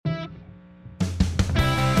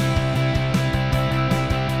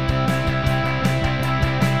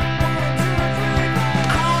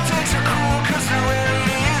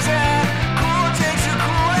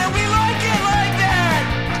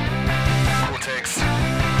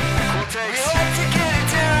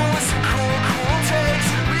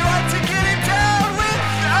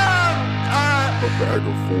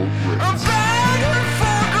I'm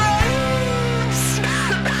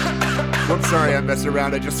sorry, I'm messing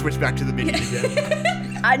around. I just switched back to the Minion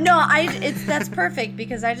again. That's perfect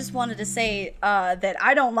because I just wanted to say that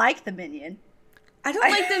I don't like the Minion. I don't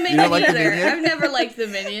like the Minion don't like the either. Minion? I've never liked the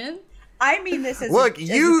Minion. I mean this as Look, a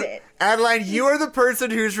bit. Adeline, you are the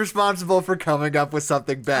person who's responsible for coming up with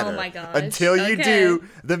something better. Oh my gosh. Until you Okay. do,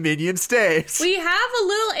 the Minion stays. We have a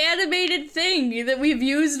little animated thing that we've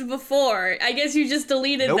used before. I guess you just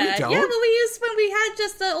deleted No, we that. don't. Yeah, but we used when we had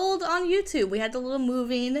just the old on YouTube. We had the little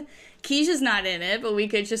moving. Keisha's not in it, but we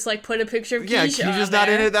could just like put a picture of Keisha. Yeah, Keisha's on not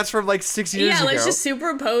there. in it. That's from like 6 years ago. Yeah, let's just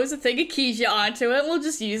superimpose a thing of Keisha onto it. We'll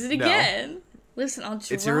just use it again. Listen, I'll draw.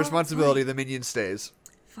 It's your responsibility. The Minion stays.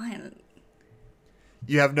 Fine.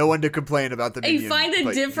 You have no one to complain about the Hey, Minion. find a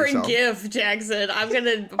but different yourself. GIF, Jackson.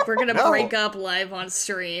 We're gonna No. break up live on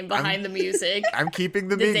stream behind the music. I'm keeping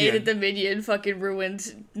the The day Minion. that the Minion fucking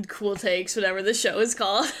ruined Cool Takes, whatever the show is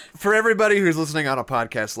called. For everybody who's listening on a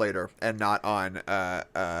podcast later and not on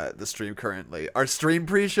the stream currently, our stream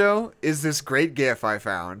pre-show is this great GIF I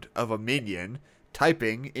found of a Minion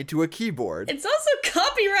typing into a keyboard. It's also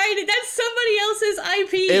copyrighted. That's somebody else's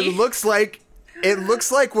IP. It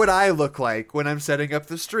looks like what I look like when I'm setting up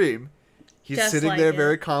the stream. He's Just sitting like there it.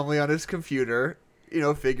 very calmly on his computer,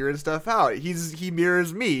 figuring stuff out. He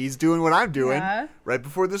mirrors me. He's doing what I'm doing Yeah. right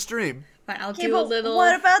before the stream. Fine, I'll Okay, do a but little.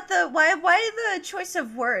 what about why the choice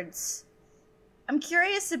of words? I'm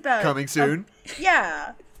curious about Coming soon,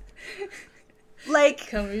 yeah. Like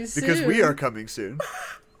Coming soon. because we are coming soon.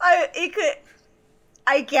 I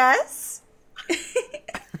guess.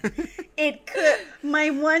 It could. My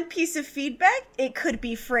one piece of feedback. It could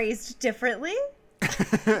be phrased differently.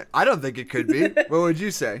 I don't think it could be. What would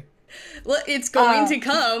you say? Well, it's going to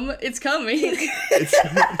come. It's coming.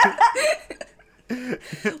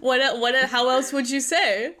 How else would you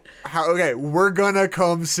say? Okay, we're gonna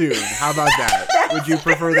come soon. How about that? Would you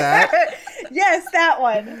prefer that? Yes, that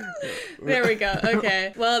one. There we go.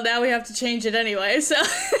 Okay. Well, now we have to change it anyway, so.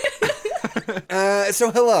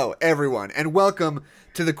 So hello, everyone, and welcome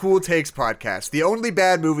to the Cool Takes podcast, the only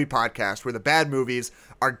bad movie podcast where the bad movies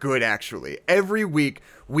are good, actually. Every week,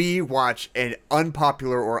 we watch an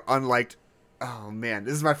unpopular or unliked... Oh, man,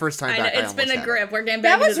 this is my first time I know, back. it's been a grip. We're getting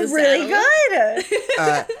That back was into the really saddle.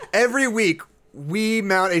 good. Every week, we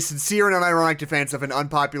mount a sincere and unironic defense of an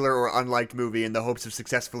unpopular or unliked movie in the hopes of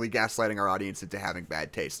successfully gaslighting our audience into having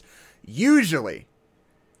bad taste. Usually...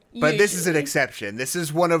 But this is an exception. This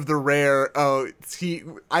is one of the rare... I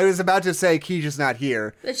was about to say Keisha's not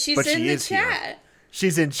here, But she's but in she the is here. chat.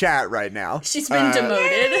 She's in chat right now. She's been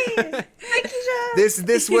demoted. Hi, Keisha.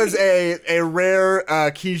 This was a rare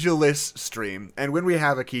Keisha-less stream. And when we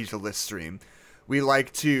have a Keisha-less stream, we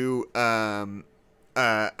like to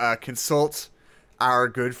consult our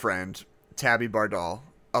good friend, Tabby Bardal,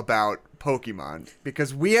 about Pokemon.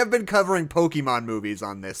 Because we have been covering Pokemon movies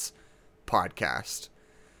on this podcast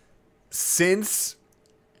since,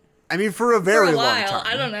 for a very For a long while. time.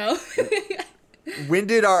 I don't know. When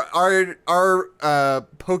did our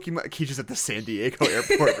Pokemon... Keisha's at the San Diego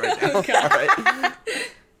airport right now. God. All right.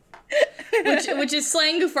 which is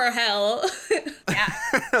slang for hell.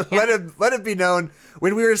 Let it be known,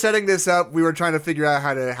 when we were setting this up, we were trying to figure out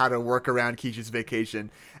how to work around Keisha's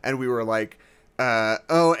vacation, and we were like,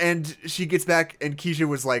 and she gets back, and Keisha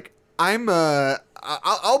was like,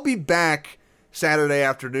 I'll be back Saturday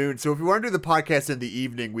afternoon, so if you want to do the podcast in the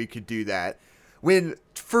evening, we could do that. When,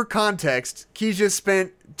 for context, Keisha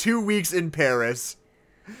spent 2 weeks in Paris,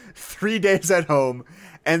 3 days at home,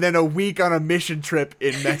 and then a week on a mission trip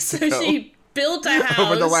in Mexico. So she built a house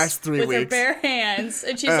Over the last 3 with her weeks. bare hands,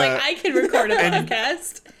 and she's like, I can record a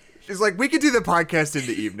podcast. She's like, we could do the podcast in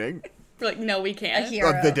the evening. We're like, no, we can't. A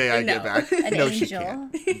hero. Of the day I No. get back. An No, she angel.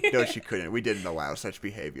 can't. No, she couldn't. We didn't allow such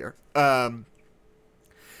behavior. But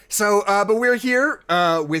we're here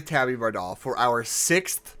with Tabby Bardal for our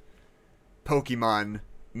 6th Pokemon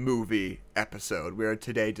movie episode. We are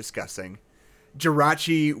today discussing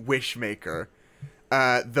Jirachi Wishmaker.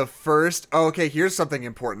 The first... Oh, okay, here's something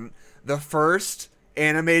important. The first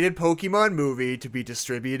animated Pokemon movie to be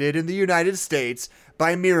distributed in the United States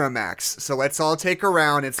by Miramax. So let's all take a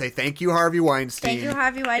round and say thank you, Harvey Weinstein. Thank you,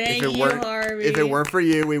 Harvey Weinstein. Thank you, Harvey. If it weren't for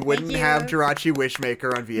you, we wouldn't you. have Jirachi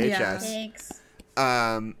Wishmaker on VHS. Yeah. Thanks.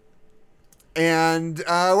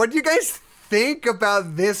 What do you guys think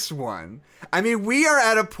about this one? We are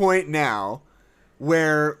at a point now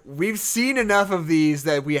where we've seen enough of these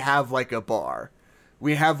that we have like a bar.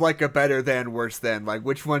 We have like a better than, worse than, like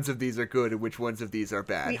which ones of these are good and which ones of these are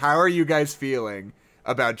bad. How are you guys feeling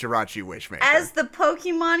about Jirachi Wishmaker? As the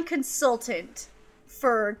Pokemon consultant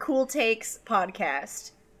for Cool Takes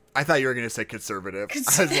podcast, I thought you were going to say conservative.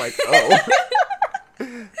 I was like, oh.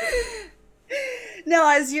 No,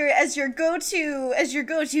 as your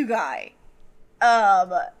go-to guy,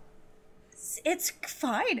 it's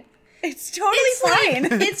fine. It's totally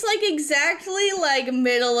fine. It's like exactly like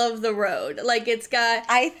middle of the road. Like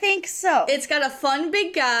I think so. It's got a fun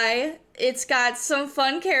big guy. It's got some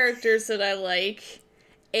fun characters that I like.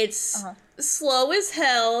 It's slow as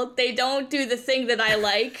hell. They don't do the thing that I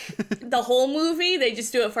like the whole movie. They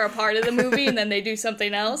just do it for a part of the movie and then they do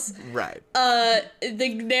something else. Right.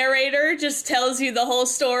 The narrator just tells you the whole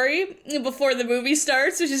story before the movie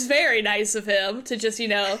starts, which is very nice of him to just,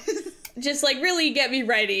 just like really get me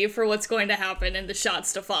ready for what's going to happen and the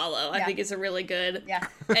shots to follow. I think it's a really good. Yeah.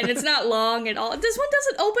 And it's not long at all. This one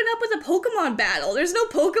doesn't open up with a Pokemon battle. There's no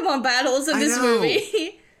Pokemon battles in this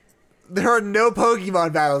movie. There are no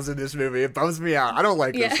Pokemon battles in this movie. It bums me out. I don't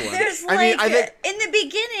like this one. There's I think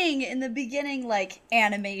in the beginning, like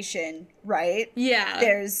animation, right? Yeah.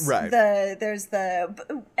 There's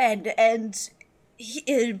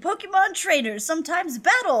Pokemon trainers sometimes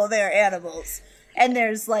battle their animals. And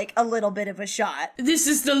there's, like, a little bit of a shot. This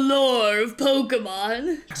is the lore of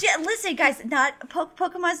Pokemon. Yeah, listen, guys,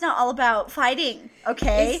 Pokemon's not all about fighting,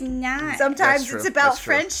 okay? It's not. Sometimes That's it's true. about That's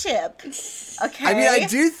true. friendship, okay? I mean, I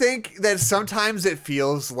do think that sometimes it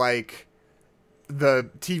feels like the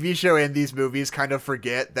TV show and these movies kind of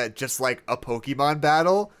forget that just, like, a Pokemon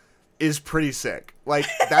battle is pretty sick. Like,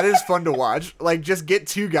 that is fun to watch. Like, just get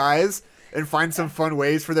two guys and find some fun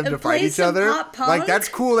ways for them to fight play each some other. pop punk. Like, that's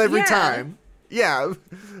cool every Yeah. time. Yeah,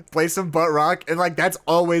 play some butt rock, and, like, that's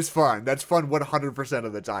always fun. That's fun 100%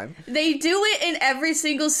 of the time. They do it in every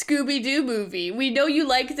single Scooby-Doo movie. We know you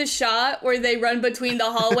like the shot where they run between the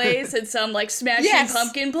hallways and some, like, Smashing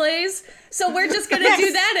Pumpkin plays, so we're just gonna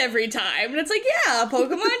do that every time. And it's like, yeah,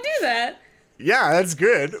 Pokemon do that. Yeah, that's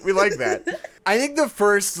good. We like that. I think the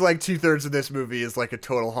first, like, 2/3 of this movie is, like, a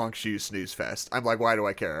total honk shoe snooze fest. I'm like, why do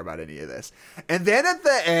I care about any of this? And then at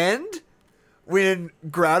the end, when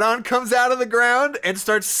Groudon comes out of the ground and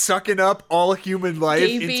starts sucking up all human life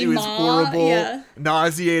Gaping into his maw, horrible, yeah.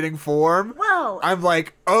 nauseating form, Whoa. I'm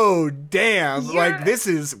like, oh, damn. You're- Like,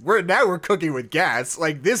 we're cooking with gas.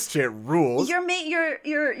 Like, this shit rules. You're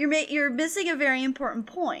missing a very important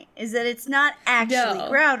point. Is that it's not actually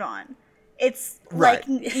No. Groudon. It's Right.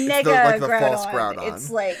 like It's Mega like the Groudon. false Groudon. It's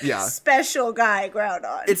like Yeah. special guy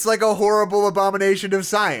Groudon. It's like a horrible abomination of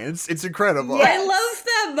science. It's incredible. Yeah. I love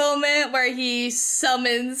that moment where he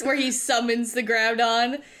summons the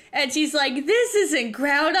Groudon, and she's like, "This isn't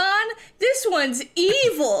Groudon. This one's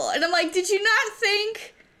evil." And I'm like, "Did you not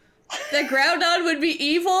think that Groudon would be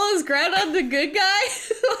evil? Is Groudon the good guy?"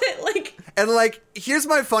 Like, And, like, here's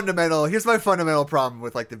my fundamental problem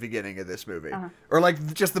with, like, the beginning of this movie. Or,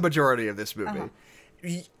 like, just the majority of this movie.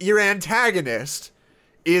 Your antagonist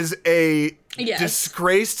is a Yes.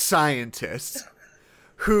 disgraced scientist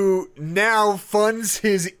who now funds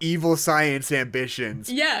his evil science ambitions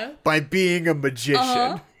yeah. by being a magician.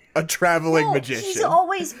 Uh-huh. A traveling Well, magician. He's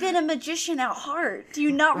always been a magician at heart. Do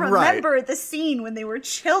you not Right. remember the scene when they were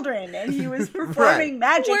children and he was performing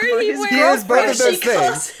magic Where for he his wears- Here's both where of those she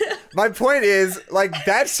calls things. My point is, like,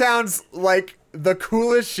 that sounds like the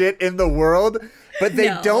coolest shit in the world, but they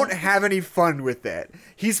No. don't have any fun with it.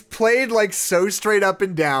 He's played, like, so straight up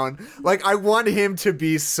and down. Like, I want him to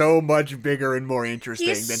be so much bigger and more interesting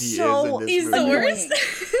He's than he so- is in this He's movie. the worst.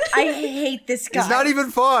 I hate this guy. He's not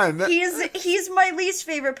even fun. He's my least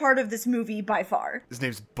favorite part of this movie by far. His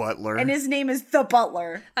name's Butler. And his name is the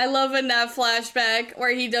Butler. I love in that flashback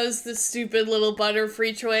where he does the stupid little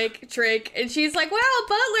Butterfree trick, and she's like, "Wow,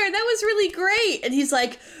 Butler, that was really great." And he's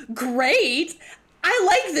like, "Great? I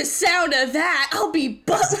like the sound of that. I'll be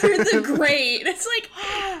Butler the Great." It's like,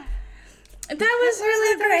 that was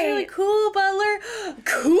really cool, Butler.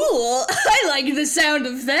 Cool. I like the sound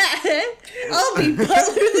of that. I'll be Butler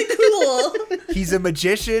the Cool. He's a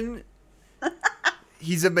magician.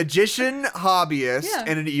 He's a magician hobbyist Yeah.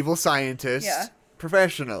 and an evil scientist Yeah.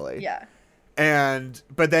 professionally. Yeah.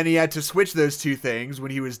 But then he had to switch those two things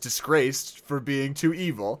when he was disgraced for being too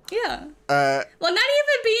evil. Yeah. Uh, Well, not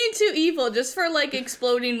even being too evil, just for, like,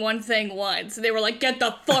 exploding one thing once. They were like, "Get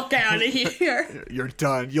the fuck out of here." you're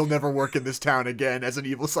done. You'll never work in this town again as an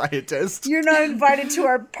evil scientist. You're not invited to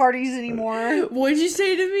our parties anymore. What'd you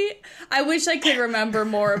say to me? I wish I could remember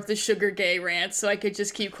more of the Sugar Gay rant so I could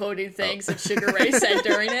just keep quoting things that Sugar Ray said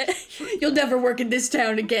during it. "You'll never work in this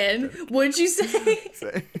town again." What'd you say?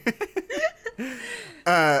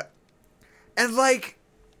 And like,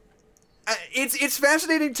 it's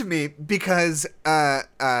fascinating to me because,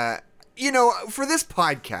 you know, for this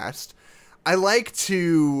podcast, I like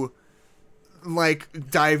to like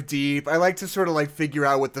dive deep. I like to sort of like figure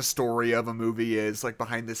out what the story of a movie is, like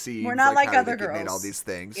behind the scenes. We're not like how other they made all girls. these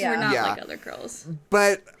things. Yeah. We're not like other girls.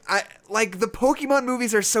 But I like the Pokemon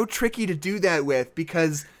movies are so tricky to do that with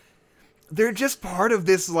because they're just part of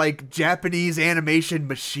this like Japanese animation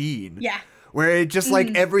machine. Yeah. Where it just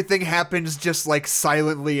like everything happens just like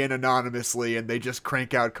silently and anonymously and they just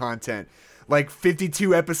crank out content. Like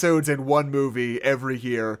 52 episodes in one movie every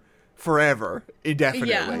year forever, indefinitely.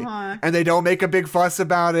 Yeah. And they don't make a big fuss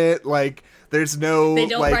about it. Like there's no They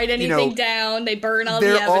don't like, write anything you know, down. They burn all the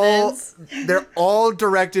they're evidence. they're all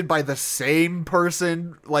directed by the same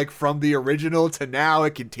person, like from the original to now.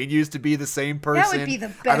 It continues to be the same person. That would be the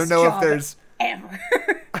best I don't know job if there's ever.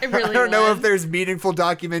 It really I don't know would. if there's meaningful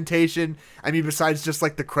documentation. I mean, besides just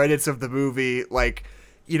like the credits of the movie, like,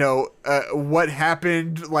 you know, what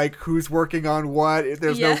happened, like who's working on what.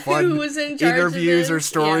 There's no fun who was in charge of interviews or this?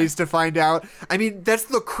 stories to find out. I mean, that's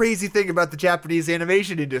the crazy thing about the Japanese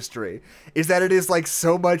animation industry is that it is like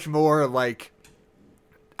so much more like,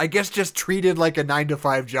 I guess, just treated like a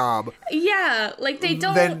 9-to-5 job Yeah, like they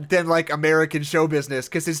don't. than like American show business,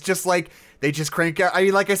 because it's just like they just crank out. I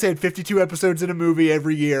mean, like I said, 52 episodes in a movie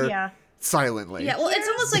every year. Yeah. Silently. Yeah, well, it's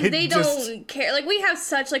almost like They they just- don't care. Like, we have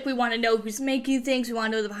such, like, we want to know who's making things, we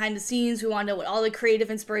want to know the behind the scenes, we want to know what all the creative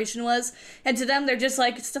inspiration was, and to them, they're just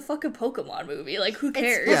like, it's the fucking Pokemon movie, like, who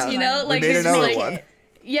cares, Yeah. you know? We Like, made it's another like, one.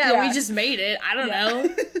 Yeah, we Yeah. just made it, I don't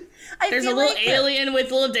know. I There's a feel little like alien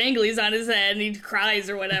with little danglies on his head, and he cries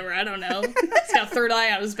or whatever, I don't know. He's got a third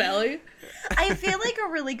eye on his belly. I feel like a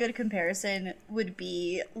really good comparison would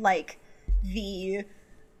be like the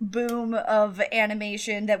boom of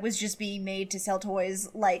animation that was just being made to sell toys,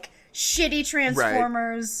 like shitty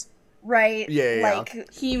Transformers, right? Yeah.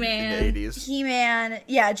 Like He-Man. In the 80s. He-Man,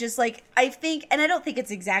 yeah, just like I think, and I don't think it's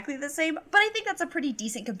exactly the same, but I think that's a pretty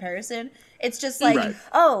decent comparison. It's just like, Right.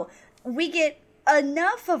 oh, we get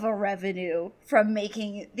enough of a revenue from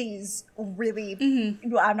making these really,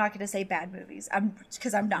 well, I'm not going to say bad movies,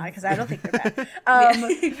 because I don't think they're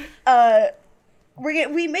bad.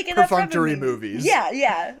 We make enough Perfunctory revenue. movies.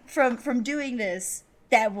 Yeah, from doing this,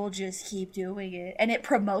 that we'll just keep doing it, and it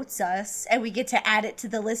promotes us, and we get to add it to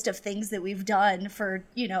the list of things that we've done for,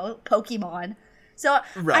 you know, Pokemon. So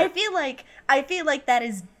Right. I feel like that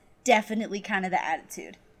is definitely kind of the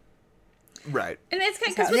attitude. Right. And it's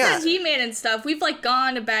because with Yeah. the He-Man and stuff, we've like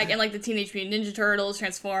gone back, and like the Teenage Mutant Ninja Turtles,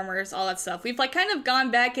 Transformers, all that stuff. We've like kind of gone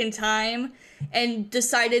back in time and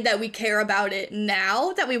decided that we care about it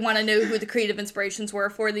now, that we want to know who the creative inspirations were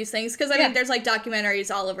for these things. Because I Yeah. mean, there's like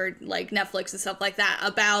documentaries all over like Netflix and stuff like that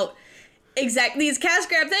about these cash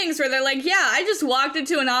grab things where they're like, yeah, I just walked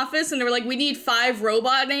into an office and they were like, we need 5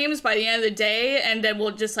 robot names by the end of the day, and then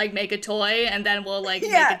we'll just like make a toy, and then we'll like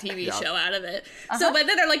Yeah. make a TV show out of it. So but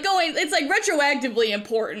then they're like going, it's like retroactively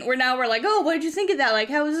important, where now we're like, oh, what did you think of that? Like,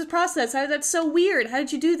 how was this process? That's so weird. How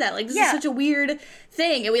did you do that? Like, this is Yeah. such a weird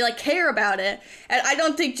thing, and we like care about it, and I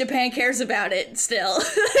don't think Japan cares about it still.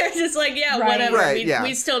 They're just like, yeah, Right. whatever. Right, yeah.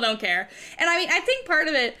 We still don't care. And I mean, I think part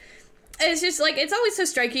of it, it's just like, it's always so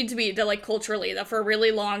striking to me that like culturally that for a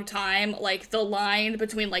really long time, like the line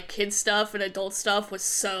between like kids stuff and adult stuff was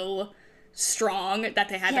so strong that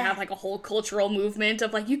they had to Yeah. have like a whole cultural movement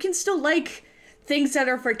of like, you can still like things that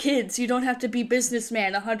are for kids, you don't have to be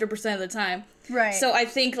businessman 100% of the time. Right. So I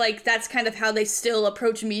think like that's kind of how they still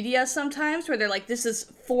approach media sometimes, where they're like, this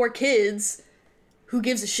is for kids, who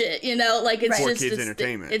gives a shit, you know? Like, it's Right. For just kids' it's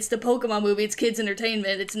entertainment. It's the Pokemon movie. It's kids'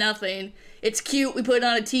 entertainment. It's nothing. It's cute. We put it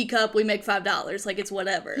on a teacup. We make $5. Like, it's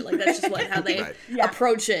whatever. Like, that's just how they Right. Yeah.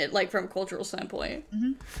 approach it. Like, from a cultural standpoint.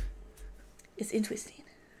 It's interesting.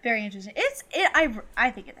 Very interesting. I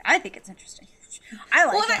think it's interesting. I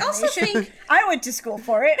like Well, and I also animation. think- I went to school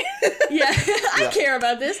for it. Yeah, I care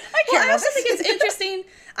about this. care I about also this. think it's interesting.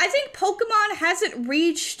 I think Pokemon hasn't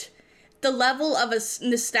reached the level of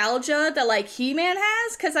nostalgia that like He-Man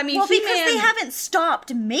has, because I mean, Well, because He-Man they haven't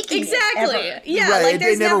stopped making exactly. it ever. Yeah, Right, like they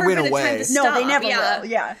there's never never went been a away. time to No, stop. they never yeah. will.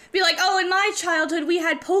 Yeah. Be like, oh, in my childhood we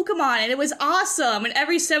had Pokemon and it was awesome, and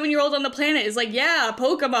every 7-year-old on the planet is like, yeah,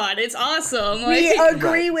 Pokemon, it's awesome. Like, We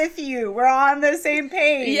agree with you. We're on the same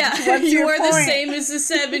page. yeah, What's you your are the point? same as the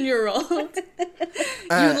 7-year-old.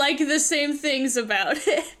 You like the same things about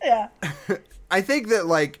it. Yeah. I think that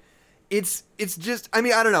like it's just, I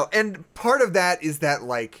mean, I don't know. And part of that is that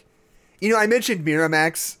like, you know, I mentioned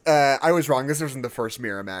Miramax. I was wrong. This wasn't the first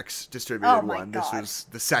Miramax distributed Oh my one. This God. was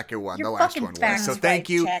the second one. Your the last fucking one facts was. So right, thank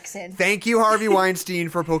you. Jackson. Thank you, Harvey Weinstein,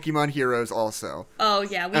 for Pokemon Heroes also. Oh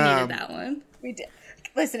yeah, we needed that one. We did.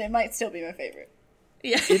 Listen, it might still be my favorite.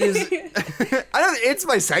 Yeah, It is it's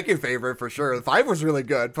my second favorite for sure. 5 was really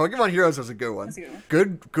good. Pokemon Heroes was a good one. a good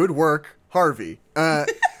one. Good work, Harvey.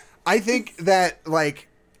 I think that, like,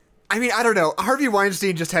 I mean, I don't know. Harvey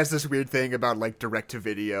Weinstein just has this weird thing about, like,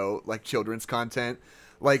 direct-to-video, like, children's content.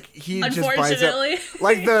 Like, he just buys up...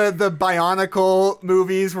 Like, the Bionicle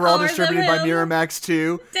movies were all distributed by Miramax,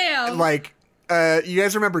 too. Damn. Like, you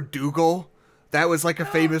guys remember Dougal? That was, like, a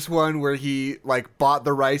famous one where he, like, bought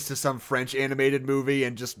the rights to some French animated movie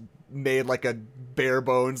and just made, like, a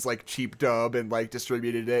bare-bones, like, cheap dub and, like,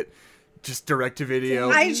 distributed it. Just direct to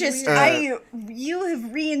video. You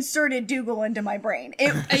have reinserted Dougal into my brain.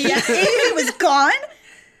 It was gone.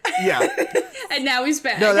 Yeah. And now he's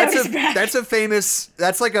back. No, that's a famous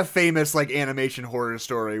like animation horror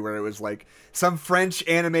story where it was like some French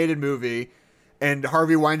animated movie and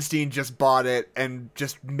Harvey Weinstein just bought it and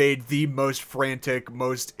just made the most frantic,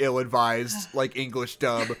 most ill-advised like English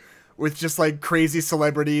dub. With just, like, crazy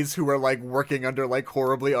celebrities who were, like, working under, like,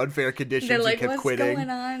 horribly unfair conditions. They're like, and kept what's quitting. going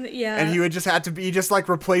on? Yeah. And he would just have to be, just, like,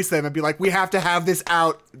 replace them and be like, we have to have this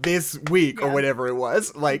out this week or whatever it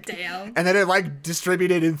was. Like, damn. And then it, like,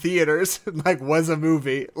 distributed in theaters, like, was a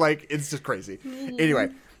movie. Like, it's just crazy. Anyway.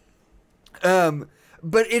 But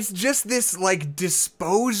it's just this, like,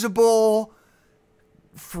 disposable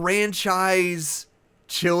franchise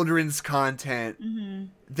children's content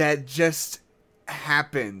that just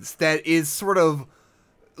happens that is sort of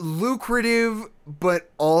lucrative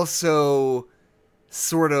but also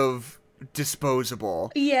sort of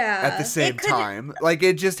disposable at the same time. Like,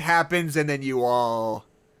 it just happens and then you all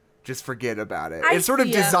just forget about it. It's sort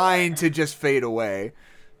of designed to just fade away.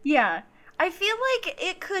 Yeah. I feel like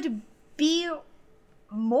it could be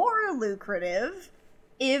more lucrative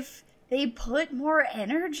if they put more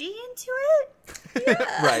energy into it.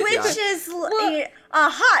 Right, which is a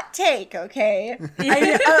hot take, okay? A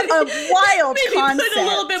wild Maybe concept. Put a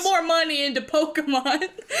little bit more money into Pokemon. Well,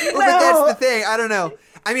 but that's the thing. I don't know.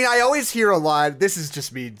 I mean, I always hear a lot. This is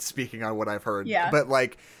just me speaking on what I've heard. Yeah. But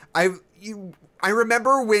like, I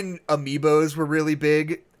remember when Amiibos were really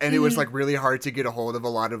big, and it was like really hard to get a hold of a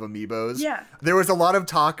lot of Amiibos. Yeah. There was a lot of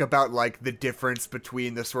talk about like the difference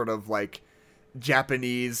between the sort of like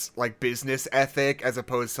Japanese like business ethic as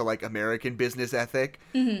opposed to like American business ethic,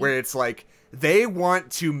 where it's like they want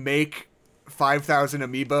to make 5,000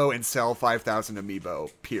 Amiibo and sell 5,000 Amiibo,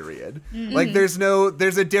 period. Like there's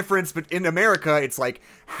a difference, but in America it's like,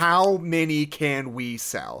 how many can we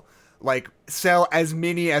sell? Like, sell as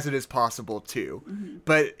many as it is possible to.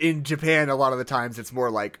 But in Japan, a lot of the times it's more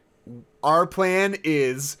like, our plan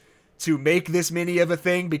is to make this many of a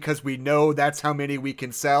thing because we know that's how many we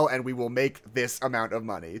can sell and we will make this amount of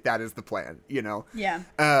money. That is the plan, you know? Yeah.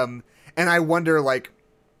 And I wonder, like,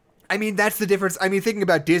 I mean, that's the difference. I mean, thinking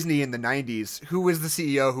about Disney in the 90s, who was the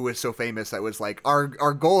CEO who was so famous that was like, our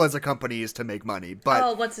goal as a company is to make money.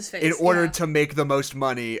 But what's his face? in order to make the most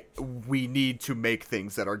money, we need to make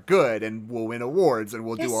things that are good and we'll win awards and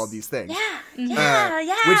we'll do all these things. Which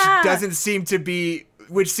doesn't seem to be...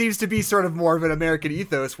 Which seems to be sort of more of an American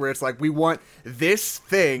ethos where it's like, we want this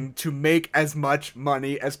thing to make as much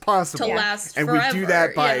money as possible. To last and forever. we do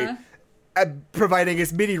that by providing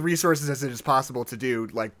as many resources as it is possible to do,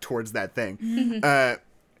 like, towards that thing.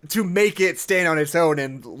 To make it stand on its own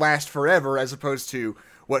and last forever, as opposed to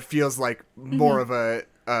what feels like more of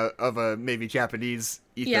a maybe Japanese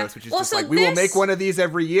ethos, which is just like, we will make one of these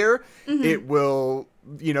every year. It will,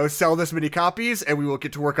 you know, sell this many copies and we will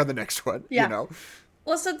get to work on the next one, you know?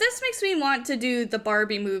 Well, so this makes me want to do the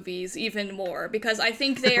Barbie movies even more, because I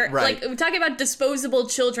think they're, like, we're talking about disposable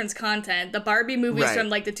children's content. The Barbie movies from,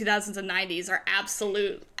 like, the 2000s and 90s are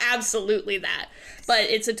absolutely that. But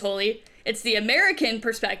it's the American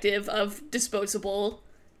perspective of disposable,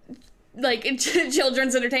 like,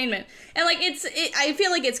 children's entertainment. And, like, I feel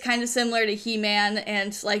like it's kind of similar to He-Man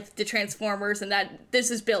and, like, the Transformers, and that this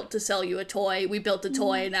is built to sell you a toy. We built a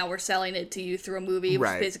toy, and now we're selling it to you through a movie, which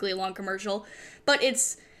is basically a long commercial. But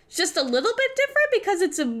it's just a little bit different because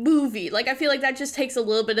it's a movie. Like, I feel like that just takes a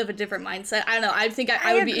little bit of a different mindset. I don't know. I think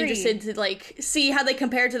I would be interested to, like, see how they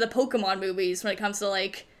compare to the Pokemon movies when it comes to,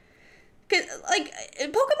 like... 'Cause, like,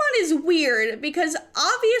 Pokemon is weird because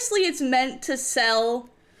obviously it's meant to sell...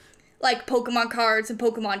 like Pokemon cards and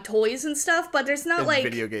Pokemon toys and stuff, but there's not like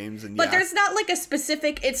video games and there's not like a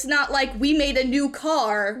specific. It's not like we made a new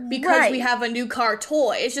car because we have a new car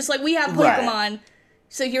toy. It's just like we have Pokemon,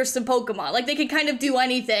 so here's some Pokemon. Like they can kind of do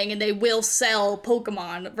anything and they will sell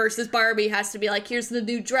Pokemon. Versus Barbie has to be like, here's the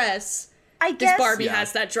new dress. I guess Barbie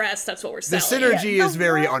has that dress. That's what we're selling. The synergy is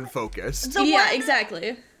very unfocused.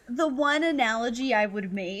 Exactly. The one analogy I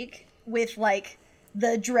would make with like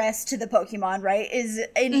the dress to the Pokemon, right, is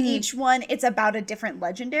in each one it's about a different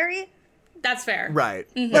legendary. That's fair. Right.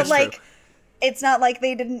 But like true. It's not like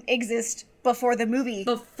they didn't exist before the movie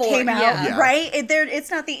Before, came out, yeah. right? It's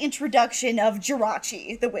not the introduction of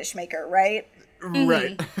Jirachi, the Wishmaker, right?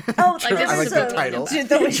 Right. Oh, Like, I like this the is a- title. The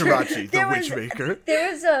Wishmaker. Jirachi, the There was- Witchmaker.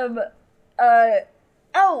 There's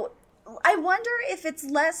I wonder if it's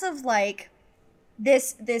less of like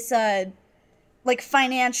this like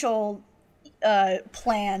financial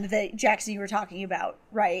plan that Jackson you were talking about,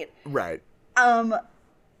 right? Right.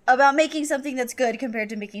 About making something that's good compared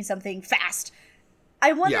to making something fast.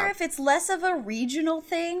 I wonder Yeah. if it's less of a regional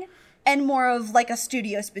thing and more of like a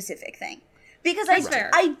studio specific thing. Because That's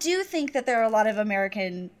fair. I do think that there are a lot of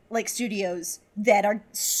American like studios that are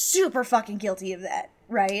super fucking guilty of that,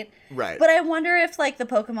 right? Right. But I wonder if like the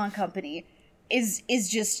Pokemon Company is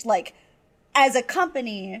just like as a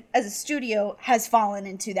company, as a studio has fallen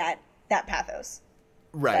into that pathos.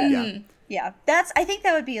 Right, yeah. Yeah. I think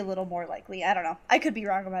that would be a little more likely. I don't know. I could be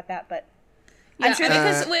wrong about that, but Yeah, I'm sure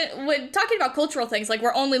because when talking about cultural things, like,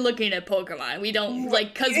 we're only looking at Pokemon. We don't,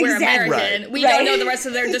 like, because we're Exactly. American, Right. we don't know the rest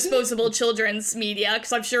of their disposable children's media,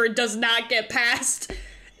 because I'm sure it does not get past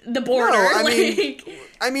the border.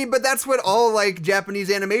 I mean, but that's what all, like,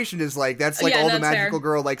 Japanese animation is like. That's, like, Yeah, all the that's Magical fair.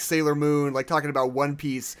 Girl, like, Sailor Moon, like, talking about One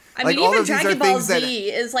Piece. I like, mean, all even of these Dragon are Ball things Z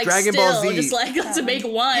that... is, like, Dragon still Ball Z. just, like, to make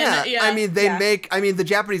one. Yeah, I mean, the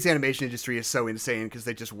Japanese animation industry is so insane because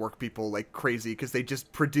they just work people like crazy because they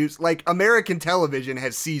just produce, like, American television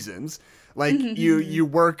has seasons. Like, you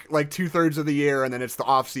work, like, 2/3 of the year and then it's the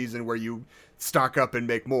off season where you stock up and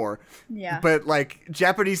make more. Yeah. But, like,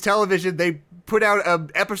 Japanese television, they put out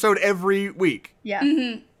an episode every week. yeah.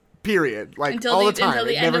 Period. Like, Until all the- the time. until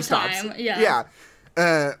the It end never of stops. time, yeah.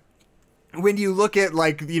 When you look at,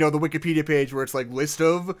 like, you know, the Wikipedia page where it's like list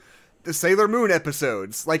of the Sailor Moon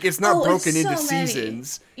episodes, like, it's not Oh, it's broken into so many.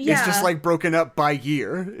 seasons. It's Yeah. just, like, broken up by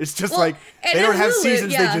year. It's just Well, like and they don't in have Hulu,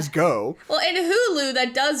 seasons, yeah. they just go. Well, in Hulu,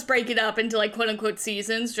 that does break it up into, like, quote-unquote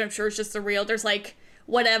seasons, which I'm sure is just the real. There's, like,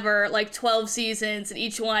 whatever, like, 12 seasons, and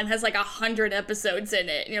each one has, like, 100 episodes in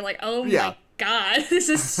it. And you're like, oh Yeah. my god, this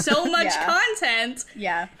is so much Yeah. content.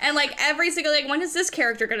 Yeah. And, like, every single, like, when is this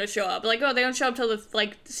character gonna show up? Like, oh, they don't show up till the,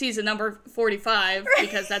 like, season number 45,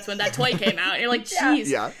 because that's when that toy came out. And you're like, jeez.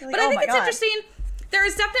 Yeah. Like, But I oh think my it's God. interesting. There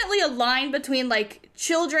is definitely a line between, like,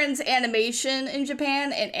 children's animation in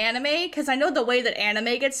Japan and anime, because I know the way that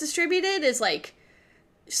anime gets distributed is, like,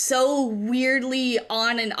 so weirdly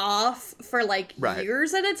on and off for, like, Right.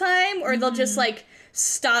 years at a time, or they'll just, like,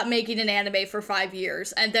 stop making an anime for 5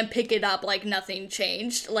 years and then pick it up like nothing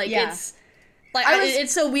changed. Like, Yeah. it's... Like, I was-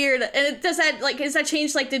 it's so weird. And does that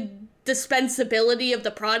change, like, the dispensability of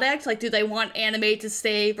the product? Like, do they want anime to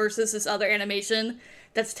stay versus this other animation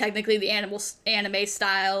that's technically the anime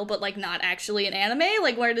style, but, like, not actually an anime?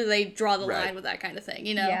 Like, where do they draw the Right. line with that kind of thing,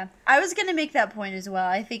 you know? Yeah, I was gonna make that point as well.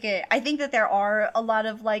 I think that there are a lot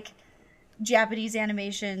of like Japanese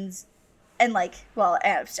animations, and like, well,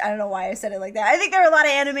 I don't know why I said it like that. I think there are a lot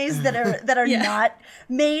of animes that are Yeah. not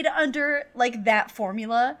made under like that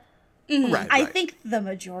formula. Right. I right. think the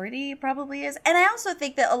majority probably is, and I also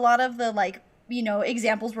think that a lot of the like, you know,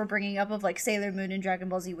 examples we're bringing up of like Sailor Moon and Dragon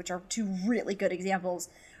Ball Z, which are two really good examples,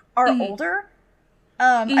 are older.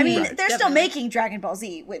 I mean, Right. they're still Definitely. making Dragon Ball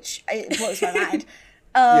Z, which it blows my mind.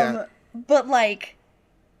 Yeah. But like,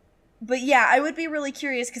 but yeah, I would be really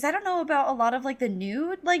curious because I don't know about a lot of like the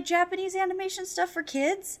new like Japanese animation stuff for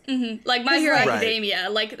kids. Like, My Hero Right. Academia.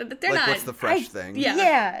 Like, they're like, not... what's the fresh thing?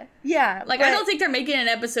 Yeah. yeah. Like, but I don't think they're making an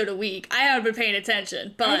episode a week. I haven't been paying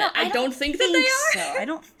attention, but I don't think that they are. So. I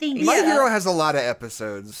don't think My so. Hero has a lot of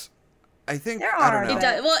episodes. I think, There I are, don't know. It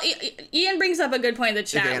does. Well, Ian brings up a good point in the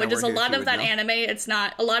chat, Anna which is were a here, lot she of would that know. anime. It's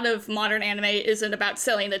not a lot of modern anime isn't about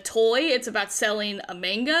selling a toy. It's about selling a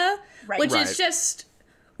manga, Right. which Right. is just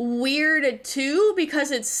weird too because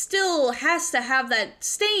it still has to have that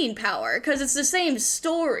staying power because it's the same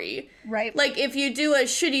story. Right. Like, if you do a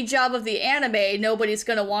shitty job of the anime, nobody's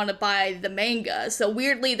gonna want to buy the manga. So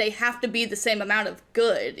weirdly, they have to be the same amount of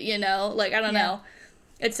good. You know, like, I don't Yeah. know.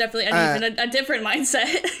 It's definitely even a different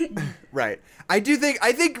mindset. Right. I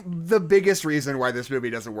think the biggest reason why this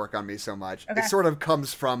movie doesn't work on me so much, Okay. it sort of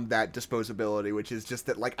comes from that disposability, which is just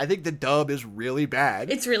that, like, I think the dub is really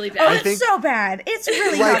bad. It's really Oh, bad. it's think- so bad. It's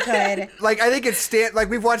really Like- not good. Like, I think like,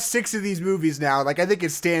 we've watched 6 of these movies now, like, I think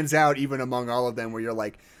it stands out even among all of them where you're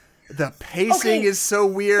like, the pacing Okay, is so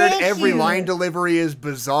weird, thank every you. line delivery is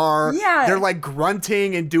bizarre. Yeah. They're, like,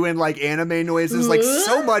 grunting and doing, like, anime noises, like,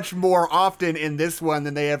 so much more often in this one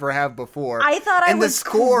than they ever have before. I thought I and was the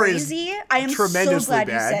score crazy. I am so tremendously glad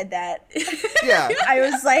bad. you said that. Yeah. I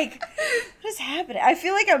was like, what is happening? I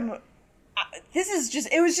feel like I'm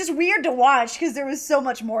it was just weird to watch because there was so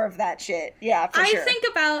much more of that shit. Yeah, for sure. I think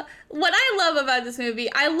about what I love about this movie.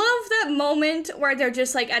 I love that moment where they're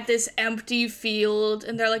just like at this empty field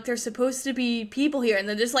and they're like, there's supposed to be people here. And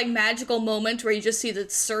then this like magical moment where you just see the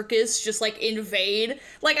circus just like invade.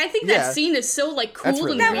 Like, I think that scene is so like cool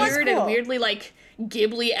really and cool. weird and weirdly like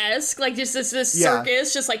Ghibli-esque. Like just this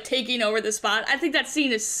circus just like taking over the spot. I think that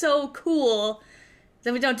scene is so cool.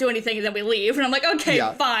 Then we don't do anything and then we leave. And I'm like, okay,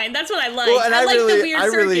 fine. That's what I like. Well, and I like really, the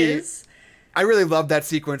weird circus. I really love that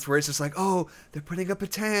sequence where it's just like, oh, they're putting up a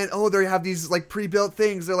tent. Oh, they have these like pre-built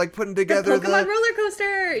things. They're like putting together the Pokemon roller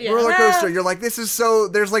coaster. Yeah. Roller coaster. You're like, this is so.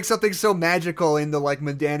 There's like something so magical in the like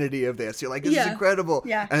mundanity of this. You're like, this is incredible.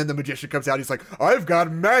 Yeah. And then the magician comes out. He's like, I've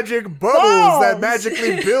got magic bubbles that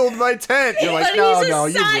magically build my tent. You're like, but no, he's a no,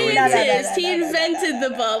 you ruined scientist. it. He invented the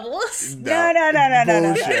bubbles. No.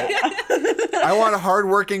 Bullshit. I want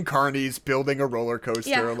hardworking carnies building a roller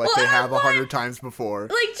coaster like they have 100 times before.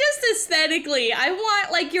 Like, just aesthetically, I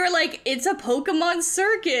want, like, you're like, it's a Pokemon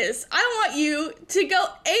circus. I want you to go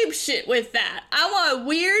apeshit with that. I want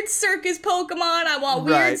weird circus Pokemon. I want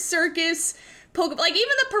weird circus Pokemon. Like,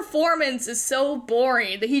 even the performance is so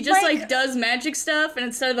boring that he just, like does magic stuff, and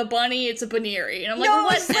instead of a bunny, it's a Baneri. And I'm like,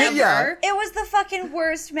 whatever. It was the fucking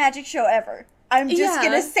worst magic show ever. I'm just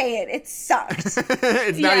gonna say it. It sucked.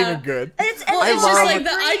 It's not even good. It's just like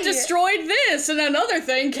I destroyed this and another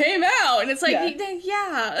thing came out, and it's like,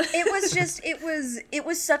 It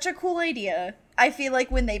was such a cool idea. I feel like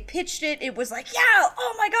when they pitched it, it was like,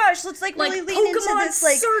 oh my gosh, let's like really lean into this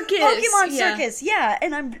like Pokemon circus. Yeah,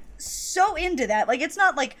 and I'm so into that. Like, it's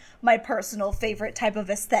not like my personal favorite type of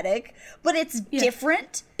aesthetic, but it's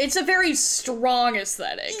different. It's a very strong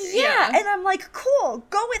aesthetic. Yeah, and I'm like, cool,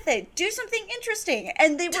 go with it. Do something interesting.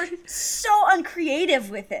 And they were so uncreative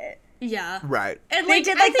with it. Yeah. Right. And they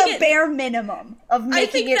did like the bare minimum of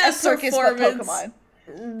making it a circus for Pokemon.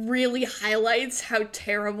 Really highlights how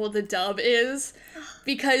terrible the dub is,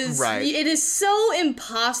 because it is so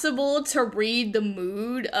impossible to read the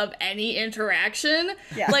mood of any interaction.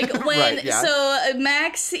 Like when so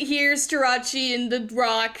Max hears Jirachi in the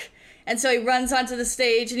rock, and so he runs onto the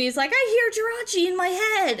stage and he's like, I hear Jirachi in my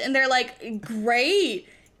head, and they're like, great,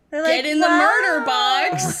 get in the murder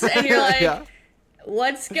box. And you're like,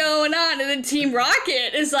 what's going on? And then Team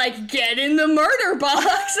Rocket is like, get in the murder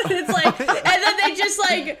box. And it's like, and then they just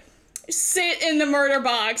like sit in the murder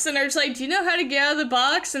box, and they're just like, do you know how to get out of the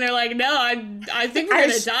box? And they're like, no, I think we're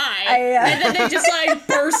gonna die. And then they just like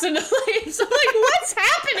burst into flames. I'm like, what's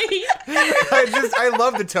happening? I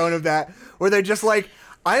love the tone of that, where they're just like,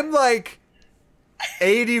 I'm like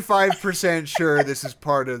 85% sure this is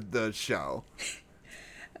part of the show.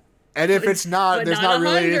 And if it's not, there's not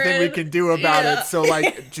really anything we can do about it. So,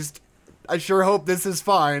 like, I sure hope this is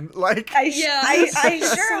fine. Like, I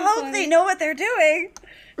sure hope they know what they're doing.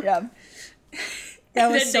 Yeah. That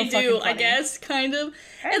was so fucking funny. I guess, kind of.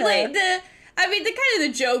 And, like, the kind of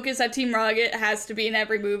the joke is that Team Rocket has to be in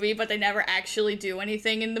every movie, but they never actually do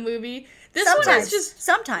anything in the movie. This one is just...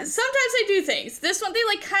 Sometimes they do things. This one, they,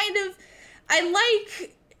 like, kind of...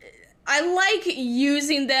 I like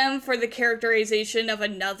using them for the characterization of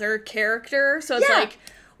another character. So it's like,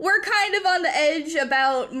 we're kind of on the edge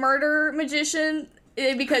about Murder Magician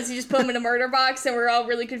because you just put him in a murder box and we're all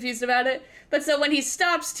really confused about it. But so when he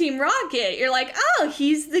stops Team Rocket, you're like, oh,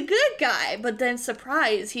 he's the good guy. But then,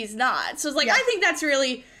 surprise, he's not. So it's like, I think that's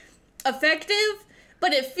really effective,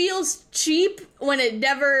 but it feels cheap when it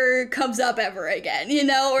never comes up ever again, you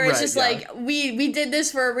know? Or it's just like, we did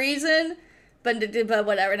this for a reason. But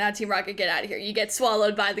whatever, now Team Rocket, get out of here. You get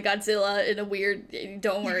swallowed by the Godzilla in a weird...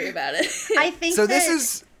 Don't worry about it. I think this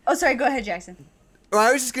is... Oh, sorry, go ahead, Jackson. Well,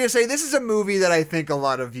 I was just going to say, this is a movie that I think a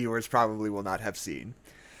lot of viewers probably will not have seen.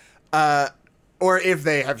 Or if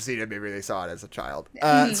they have seen it, maybe they saw it as a child.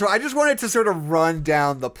 So I just wanted to sort of run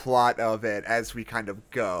down the plot of it as we kind of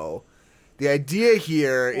go. The idea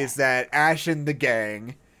here is that Ash and the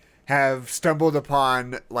gang have stumbled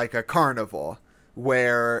upon, like, a carnival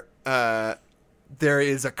where... there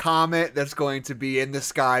is a comet that's going to be in the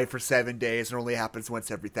sky for 7 days and only happens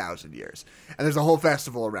once every 1,000 years. And there's a whole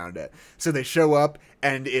festival around it. So they show up,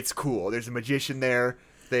 and it's cool. There's a magician there.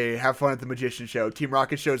 They have fun at the magician show. Team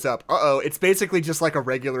Rocket shows up. It's basically just like a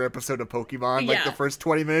regular episode of Pokemon, like the first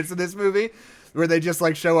 20 minutes of this movie, where they just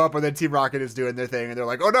like show up and then Team Rocket is doing their thing, and they're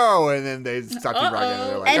like, oh no, and then they stop Team Rocket, and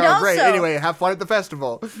they're like, and also, great, anyway, have fun at the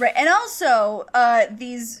festival. Right, and also,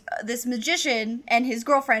 this magician and his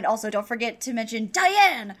girlfriend, also, don't forget to mention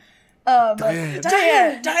Diane. Diane.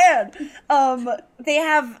 They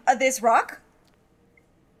have this rock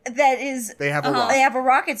that is... They have a rock. They have a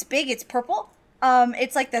rock, it's big, it's purple.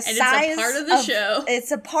 It's like the And size it's a part of the show.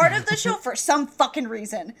 It's a part of the show for some fucking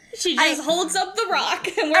reason. She just holds up the rock,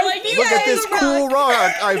 and we're like, Look at this cool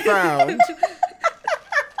rock I found.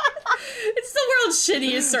 It's the world's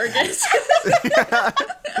shittiest circus.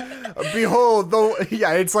 Behold,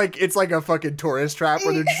 it's like a fucking tourist trap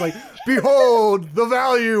where they're just like, behold the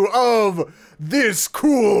value of this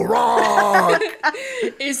cool rock.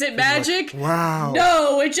 Is it magic? Wow.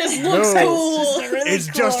 No, it just looks No. cool. It's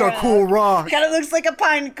just a cool rock. Kind of looks like a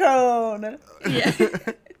pine cone. Yeah.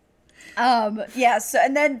 Yeah. So,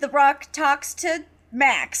 and then the Rock talks to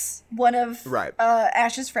Max, one of Right.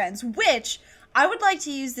 Ash's friends, which I would like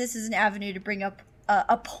to use this as an avenue to bring up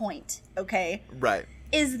a point. Okay, Right.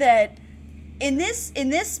 is that in this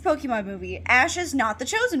Pokemon movie, Ash is not the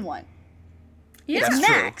chosen one. Yeah. It's That's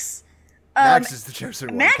true. Max. Max is the chosen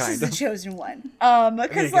one, Max kind is of. the chosen one. I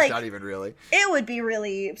Because think like it's not even really. it would be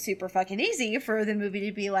really super fucking easy for the movie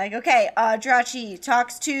to be like, okay, Jirachi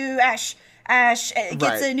talks to Ash. Ash gets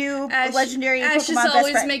Right. a new legendary Ash Pokemon is best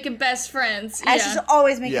always friend. making best friends. Ash Yeah. is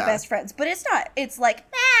always making Yeah. best friends, but it's not. It's like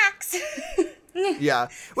Max. Yeah,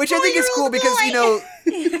 which I think is cool 4-year-old because boy. you know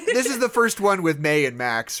this is the first one with May and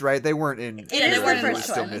Max, right? They weren't in. Yeah, they is weren't the in first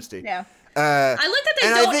the still one. Misty. Yeah. I like that they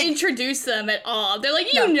and I don't think- introduce them at all. They're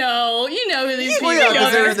like, you No. know who these people Well, yeah,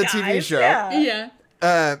 because they're are. in the TV Guys, show. Yeah.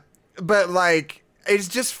 Yeah. But like, it's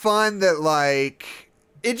just fun that like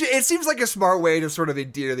it seems like a smart way to sort of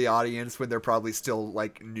endear the audience when they're probably still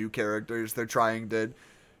like new characters they're trying to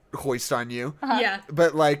hoist on you. Yeah.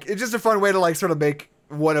 But like, it's just a fun way to like sort of make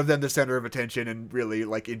one of them the center of attention and really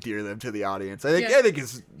like endear them to the audience. I think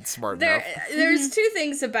it's smart enough. There's two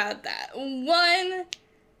things about that. One,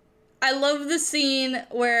 I love the scene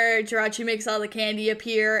where Jirachi makes all the candy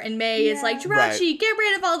appear, and May is like, Jirachi, Right. get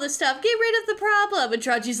rid of all the stuff, get rid of the problem. And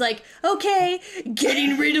Jirachi's like, okay,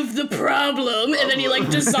 getting rid of the problem. And then he like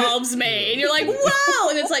dissolves May, and you're like, whoa!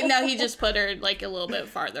 And it's like, no, he just put her like a little bit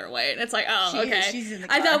farther away. And it's like, oh, okay. She's in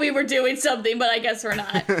the I car. thought we were doing something, but I guess we're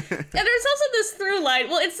not. And there's also this through line.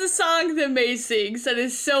 Well, it's the song that May sings that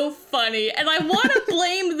is so funny. And I want to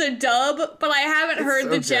blame the dub, but I haven't heard so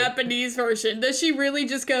the good. Japanese version. Does she really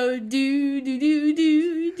just go do do do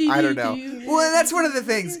do do? I don't know. do? Well, and that's one of the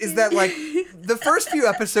things is that like the first few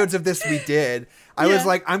episodes of this we did, I was Yeah.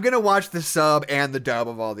 like, I'm gonna watch the sub and the dub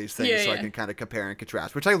of all these things Yeah, so I yeah. can kind of compare and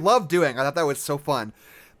contrast, which I love doing. I thought that was so fun.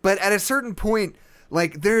 But at a certain point,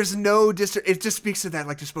 like there's no it just speaks to that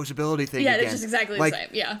like disposability thing Yeah, again. it's just exactly like, the same.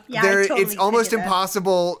 Yeah. Yeah, I totally it's almost figured that.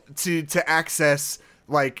 impossible to access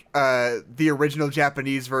like the original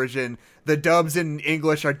Japanese version. The dubs in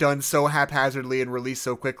English are done so haphazardly and released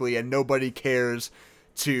so quickly, and nobody cares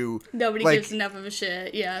to Nobody like, gives enough of a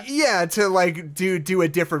shit. Yeah. yeah, to like do a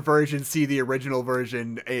different version, see the original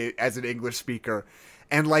version as an English speaker.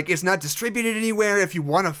 And like it's not distributed anywhere. If you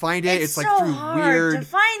want to find it, It's it's like so through hard weird to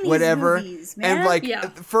find these whatever. movies, man. And like Yeah.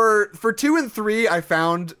 for 2 and 3 I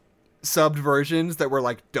found subbed versions that were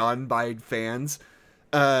like done by fans.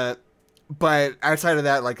 But outside of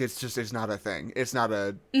that, like it's not a thing. It's not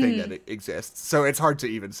a thing that exists. So it's hard to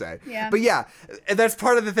even say. Yeah. But yeah, and that's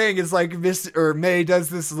part of the thing is like May does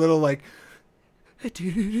this little like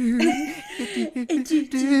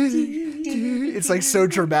it's like so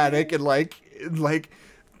dramatic and like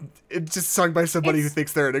it's just sung by somebody who It's-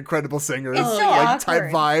 thanks they're an incredible singer. It's so like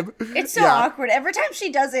type awkward. vibe. It's so Yeah. awkward. Every time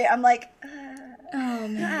she does it, I'm like, Oh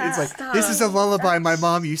man. It's like Stop. this is a lullaby my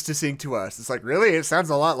mom used to sing to us. It's like really, it sounds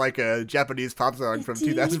a lot like a Japanese pop song from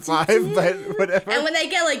 2005, but whatever. And when they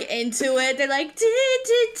get like into it, they're like do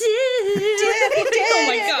do do. Oh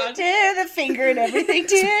my god. the finger and everything.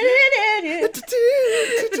 The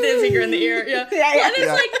finger in the ear, yeah. Yeah, Well, and it's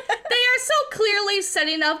yeah. like they are so clearly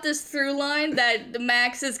setting up this through line that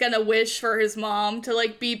Max is gonna wish for his mom to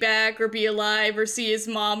like be back or be alive or see his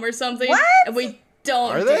mom or something. What? And we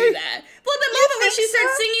don't Are do they? that. Well, the moment when think she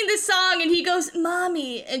starts so? singing this song and he goes,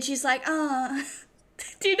 "Mommy," and she's like, "Ah."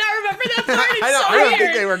 Do you not remember that part? It's I so don't weird.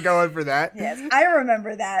 think they were going for that. Yes, I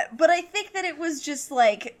remember that. But I think that it was just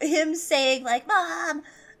like him saying like "Mom,"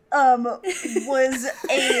 was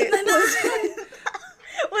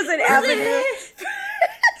an avenue.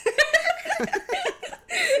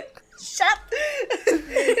 Shut.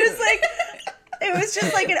 It was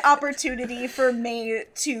just like an opportunity for May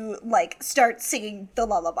to like start singing the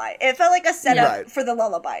lullaby. It felt like a setup Right. for the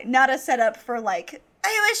lullaby, not a setup for like,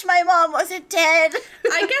 I wish my mom wasn't dead.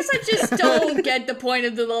 I guess I just don't get the point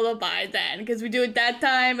of the lullaby then, because we do it that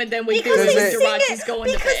time and then we Because do they it sing when Jirachi's it. going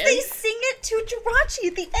to Because bed. they sing it to Jirachi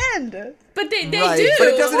at the end. But they Right, do. but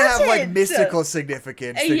it doesn't have like Wasn't. mystical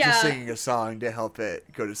significance. They're Yeah. just singing a song to help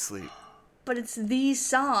it go to sleep. But it's the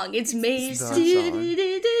song. It's May's. the song.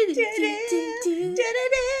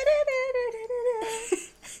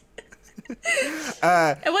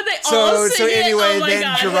 And when they all sing anyway, it, oh my then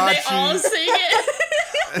god, when they Jirachi- all sing it.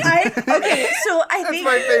 I That's think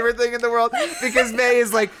my favorite thing in the world because May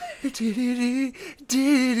is like and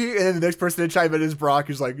then the next person to chime in is Brock,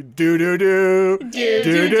 who's like do do do do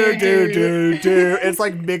do do do do. It's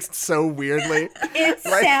like mixed so weirdly. it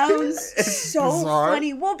sounds so bizarre.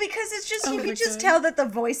 funny. Well, because it's just you my can just God. tell that the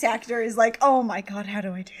voice actor is like, oh my god, how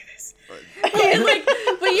do I do this? And like,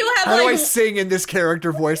 but you have How do I like, sing in this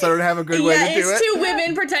character voice? I don't have a good way yeah, to do it's it. two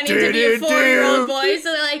women pretending to be a 4-year-old boy,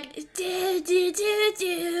 so they're like, do do do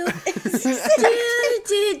do, do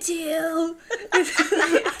do do.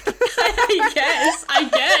 I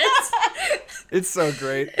guess. It's so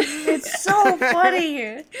great. It's so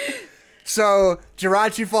funny. So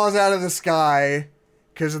Jirachi falls out of the sky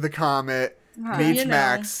because of the comet. Meets You know.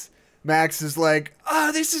 Max. Max is like,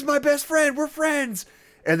 this is my best friend. We're friends.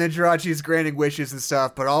 And then Jirachi's granting wishes and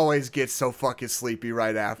stuff, but always gets so fucking sleepy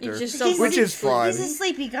right after, He's just so which is fun. He's a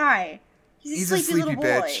sleepy guy. He's a He's a sleepy sleepy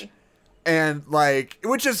little bitch. boy. And like,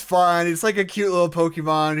 which is fun. It's like a cute little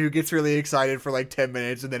Pokemon who gets really excited for like 10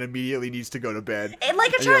 minutes and then immediately needs to go to bed. And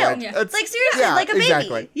like a And you're child. like, Yeah. "That's- Like seriously, yeah, like a baby.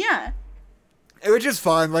 exactly. Yeah. Which is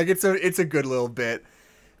fun. Like it's a good little bit.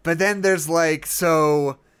 But then there's like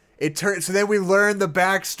so then we learn the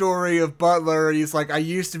backstory of Butler. He's like, I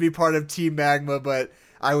used to be part of Team Magma, but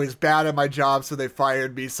I was bad at my job, so they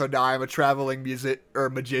fired me. So now I'm a traveling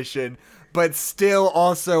magician. But still,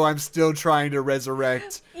 also, I'm still trying to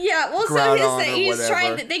resurrect. Yeah, well, so Groudon he's or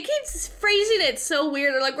trying whatever. to. They keep phrasing it so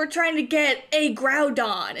weird. They're like, we're trying to get a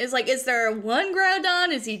Groudon. It's like, is there one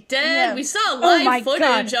Groudon? Is he dead? Yeah. We saw Oh my live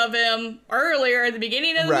footage of him earlier at the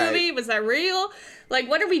beginning of the Right. movie. Was that real? Like,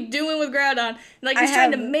 what are we doing with Groudon? Like, I he's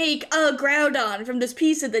trying to have- make a Groudon from this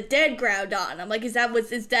piece of the dead Groudon. I'm like, is that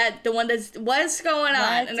the one that's what's going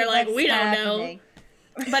on? And they're like, we don't know.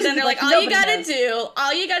 But then they're like, all you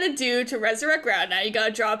Nobody gotta do to resurrect Groudon, you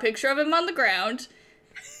gotta draw a picture of him on the ground,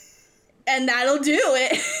 and that'll do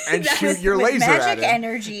it. And That shoot was- your With laser at magic him.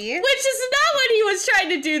 energy. Which is not what he was trying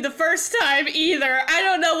to do the first time either. I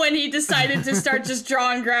don't know when he decided to start just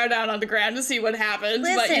drawing Groudon on the ground to see what happens,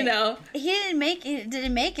 but you know. he didn't make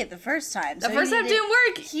it the first time. The first time didn't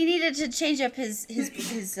work. He needed to change up his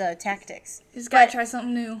tactics. He's gotta But try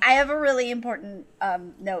something new. I have a really important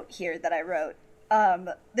note here that I wrote.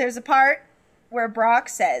 There's a part where Brock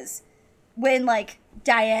says, when like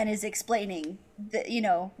Diane is explaining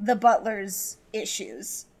the butler's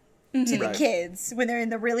issues to the Right. kids when they're in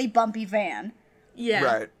the really bumpy van, Yeah.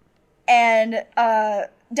 Right. and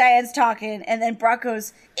Diane's talking, and then Brock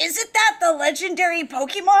goes, "Isn't that the legendary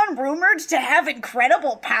Pokemon rumored to have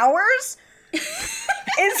incredible powers?"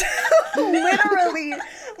 It's literally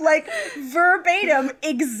like verbatim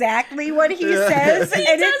exactly what he says, and does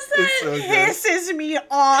it that. so good. pisses me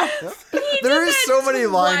off. There is that so many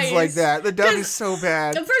lines twice. like that. The dub 'Cause- is so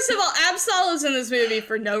bad. First of all, Absol is in this movie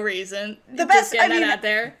for no reason. The Just best, getting I mean, that out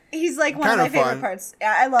there. he's like one Kinda of my favorite fun. parts.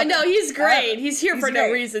 Yeah, I love. No, him. he's great. He's here He's for no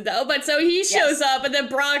great. reason, though. But so he shows up, and then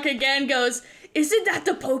Brock again goes, "Isn't that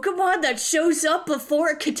the Pokemon that shows up before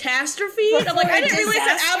a catastrophe?" And I'm like, Before I a didn't realize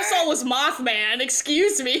that disaster? Absol was Mothman.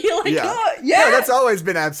 Excuse me. Like, Yeah. yeah. No, that's always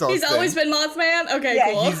been Absol's he's thing. always been Mothman? Okay,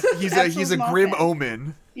 Yeah, cool. He's a Absol's grim Mothman.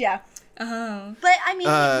 omen. Yeah. Oh. But I mean,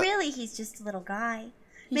 Uh, really, he's just a little guy.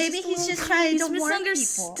 Maybe just a he's little just trying He's to warn people.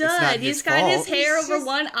 misunderstood. It's not He's his got his fault. hair He's over just-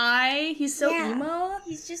 one eye. He's so Yeah. emo.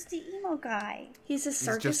 He's just the emo guy. He's a He's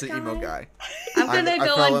circus just an emo guy. I'm gonna I go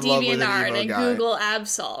fell on in love with an DeviantArt emo and guy. Google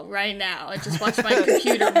Absol right now and just watch my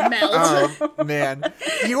computer melt. Oh man,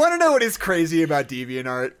 you want to know what is crazy about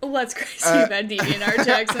DeviantArt? What's crazy about DeviantArt,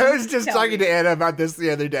 Jackson? I was just Tell talking me. to Anna about this the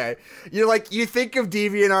other day. You think of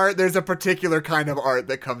DeviantArt, there's a particular kind of art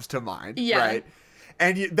that comes to mind, Yeah. right?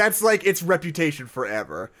 And that's like its reputation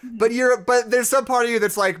forever. But there's some part of you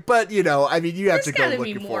that's like, you have There's to go gotta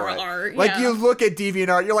be looking more for it. art, Like yeah. you look at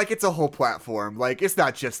DeviantArt, you're like, it's a whole platform. Like it's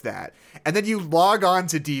not just that. And then you log on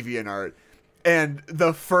to DeviantArt, and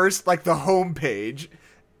the first, like the homepage,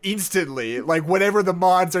 instantly, like whatever the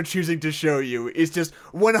mods are choosing to show you is just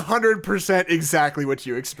 100% exactly what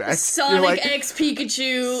you expect. You're Sonic like, X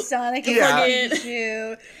Pikachu. Sonic Yeah. and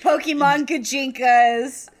Pikachu, Pokemon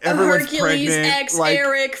Kajinkas. everyone's Hercules pregnant, X like,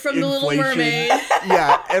 Eric from The Little inflation. Mermaid.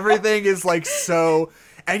 Yeah, everything is like so,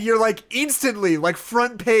 and you're like instantly like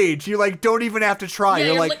front page. You like don't even have to try. Yeah,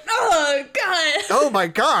 you're you're like, like, oh god. oh my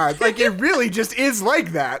god, like it really just is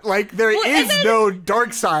like that. Like there Well, and is then- no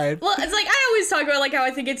dark side. Well, it's like I always talk about, like, how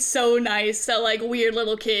I think it's so nice that, like, weird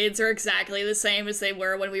little kids are exactly the same as they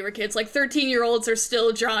were when we were kids. Like, 13-year-olds are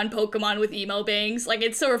still drawing Pokemon with emo bangs. Like,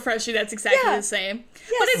 it's so refreshing that's exactly the same.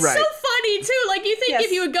 Yes. But it's so funny, too. Like, you think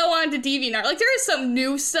if you would go on to DeviantArt, like, there is some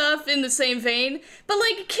new stuff in the same vein, but,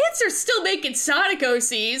 like, kids are still making Sonic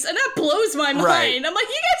OCs, and that blows my mind. Right. I'm like,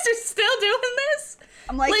 you guys are still doing this?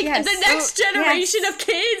 I'm like, the next generation of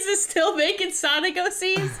kids is still making Sonic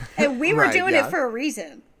OCs? And we were doing it for a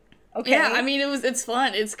reason. Okay. Yeah, I mean, it's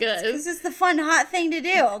fun. It's good. This is the fun, hot thing to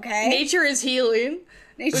do, okay? Nature is healing.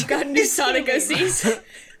 We've got new Sonic OCs.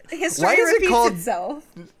 History repeats itself.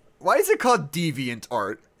 Why is it called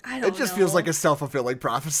DeviantArt? I don't know. It just feels like a self-fulfilling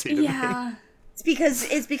prophecy to me.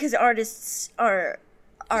 It's because artists are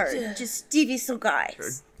just devious little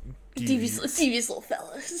guys. Devious little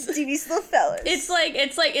fellas. Devious little fellas.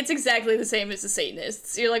 It's exactly the same as the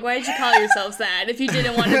Satanists. You're like, why did you call yourselves that if you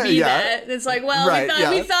didn't want to be that? It's like, well,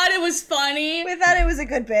 we thought it was funny. We thought it was a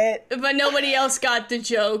good bit. But nobody else got the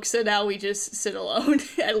joke, so now we just sit alone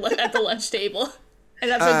at the lunch table. And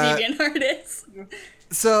that's what DeviantArt is.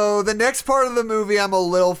 So the next part of the movie I'm a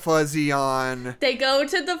little fuzzy on. They go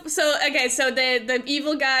to the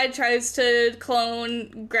evil guy tries to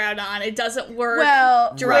clone Groudon. It doesn't work.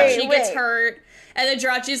 Well, Jirachi gets hurt. And then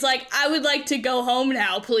Jirachi's like, I would like to go home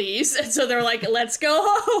now, please. And so they're like, let's go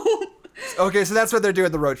home. Okay, so that's what they're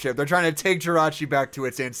doing the road trip. They're trying to take Jirachi back to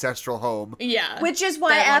its ancestral home. Yeah. Which is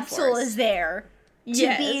why Absol is there.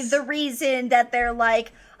 To be the reason that they're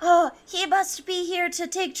like, oh, he must be here to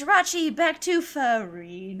take Jirachi back to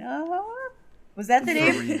Farina. Was that the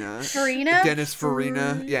name? Farina? Dennis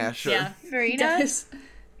Farina. Yeah, sure. Yeah. Farina?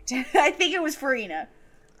 I think it was Farina.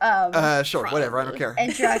 Sure, probably. Whatever, I don't care.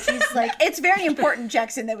 And Jirachi's like, it's very important,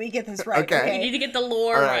 Jackson, that we get this right. Okay. You need to get the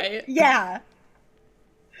lore right. Yeah.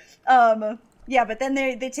 Yeah, but then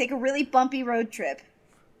they take a really bumpy road trip.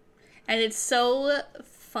 And it's so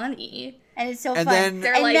funny. And it's so and fun.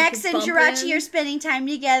 Then, and Max and Jirachi are spending time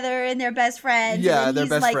together and they're best friends. Yeah, and they're he's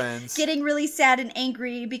best friends. Getting really sad and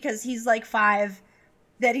angry because he's like 5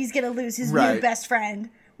 that he's going to lose his new best friend,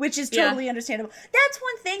 which is totally understandable. That's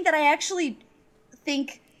one thing that I actually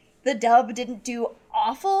think the dub didn't do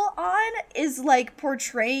awful on is like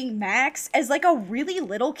portraying Max as like a really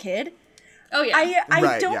little kid. Oh yeah.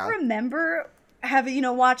 I don't remember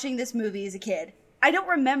watching this movie as a kid. I don't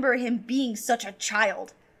remember him being such a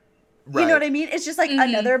child. Right. You know what I mean? It's just like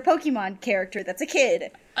another Pokemon character that's a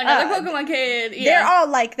kid. Another Pokemon kid, yeah. They're all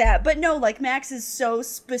like that. But no, like, Max is so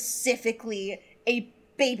specifically a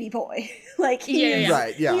baby boy. Like, he's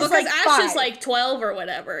right, yeah. Because like Ash 5. is like 12 or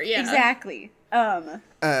whatever, yeah. Exactly. I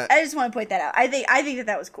just want to point that out. I think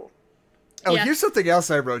that was cool. Oh, here's something else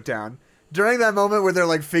I wrote down. During that moment where they're,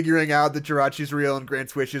 like, figuring out that Jirachi's real and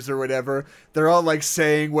grants wishes or whatever, they're all, like,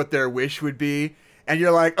 saying what their wish would be. And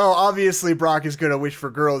you're like, oh, obviously Brock is going to wish for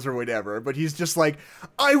girls or whatever. But he's just like,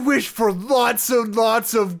 I wish for lots and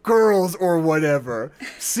lots of girls or whatever.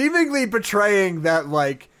 Seemingly betraying that,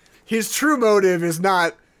 like, his true motive is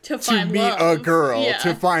not to meet a girl,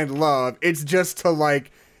 to find love. It's just to,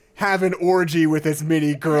 like, have an orgy with as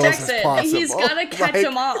many girls as possible. He's got to catch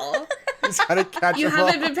them all. He's got to catch them all. You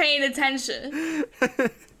haven't been paying attention.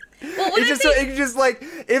 Well,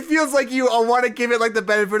 it feels like you want to give it like the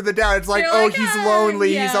benefit of the doubt. It's like, he's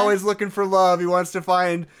lonely. He's always looking for love. He wants to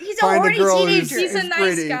find a girl He's a nice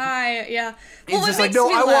pretty. Guy. Yeah. He's just like,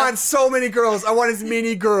 no, I want so many girls. I want as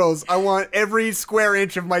many girls. I want every square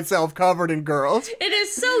inch of myself covered in girls. It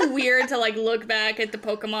is so weird to like look back at the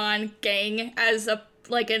Pokemon gang as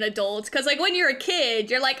an adult, because like when you're a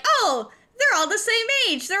kid, you're like, oh, they're all the same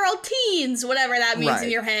age. They're all teens, whatever that means in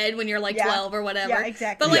your head when you're like 12 or whatever. Yeah,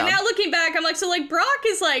 exactly. But like now looking back, I'm like, so like Brock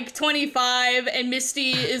is like 25 and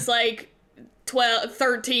Misty is like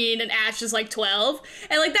 13 and Ash is like 12.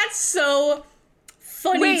 And like that's so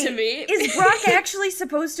funny to me. Is Brock actually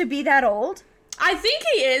supposed to be that old? I think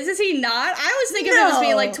he is. Is he not? I was thinking of him as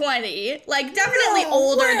being like 20. Like definitely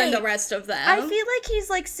older than the rest of them. I feel like he's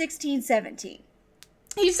like 16, 17.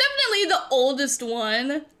 He's definitely the oldest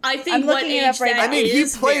one. I think what age right that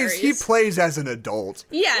is varies. He plays as an adult.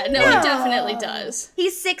 Yeah, no, he definitely does.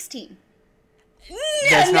 He's 16.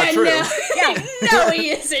 That's not true. Yeah. No, he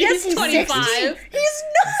isn't. Yes, he's 25. 16. He's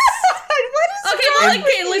not. What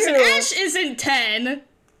is listen, Ash isn't 10.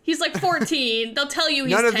 He's like 14. They'll tell you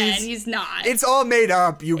he's 10. He's not. It's all made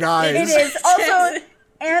up, you guys. It is. Also,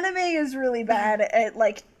 anime is really bad at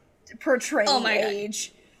like portraying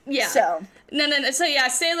age. God. Yeah. So. No. So yeah,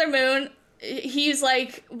 Sailor Moon, he's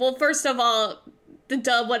like, well, first of all, the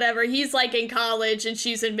dub, whatever, he's like in college and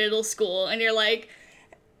she's in middle school, and you're like,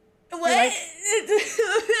 What?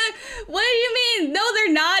 What do you mean? No,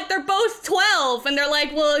 they're not. They're both 12, and they're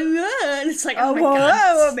like, well, and it's like, oh my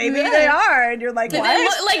god, well, maybe they are, and you're like,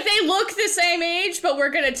 what? They look the same age, but we're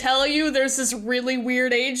gonna tell you there's this really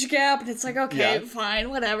weird age gap, and it's like, okay, fine,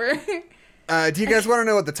 whatever. Do you guys want to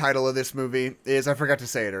know what the title of this movie is? I forgot to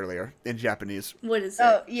say it earlier in Japanese. What is it?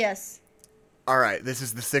 Oh, yes. All right, this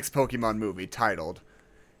is the 6th Pokemon movie titled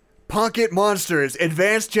Pocket Monsters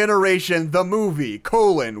Advanced Generation the Movie,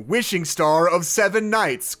 Wishing Star of 7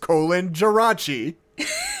 Nights, Jirachi.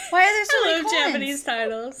 Why are there so many love colons? Japanese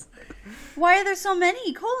titles. Why are there so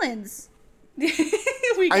many colons?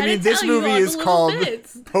 I mean, this movie is called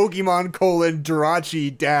Pokemon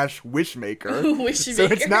Jirachi Wishmaker. Wishmaker. So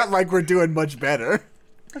it's not like we're doing much better.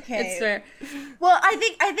 Okay. It's fair. Well, I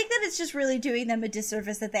think that it's just really doing them a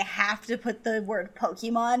disservice that they have to put the word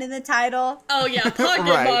Pokemon in the title. Oh yeah, Pocket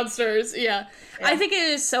Right. Monsters. Yeah. I think it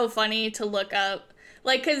is so funny to look up.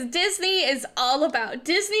 Like, because Disney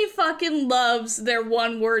fucking loves their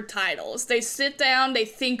one-word titles. They sit down, they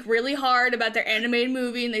think really hard about their animated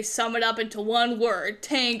movie, and they sum it up into one word.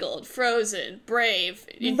 Tangled, Frozen, Brave,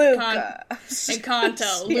 Luca.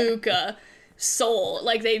 Encanto, Yeah. Luca, Soul.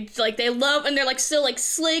 Like, they love, and they're, like, still, like,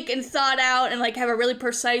 slick and thought out, and, like, have a really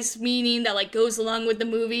precise meaning that, like, goes along with the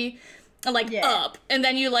movie. And, like, Up. And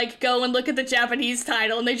then you, like, go and look at the Japanese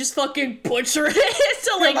title, and they just fucking butcher it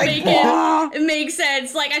to, like make it make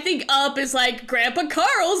sense. Like, I think Up is, like, Grandpa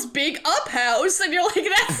Carl's Big Up House. And you're like,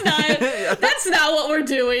 that's not what we're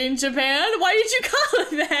doing, Japan. Why did you call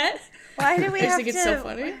it that? Why do we I just have think to... it's so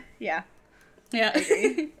funny. Yeah. Yeah.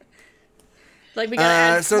 Like, we gotta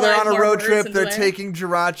add So they're 5 on a more road words trip. into They're there. taking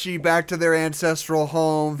Jirachi back to their ancestral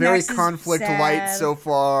home. Very Max is conflict light sad. so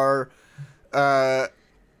far.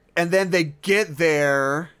 And then they get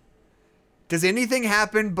there. Does anything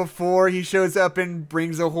happen before he shows up and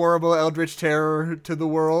brings a horrible eldritch terror to the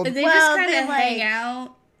world? They Well, just kind they, of hang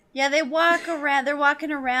out. Yeah, they walk around. They're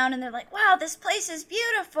walking around, and they're like, "Wow, this place is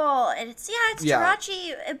beautiful." And it's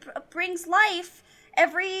Jirachi. It brings life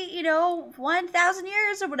every 1,000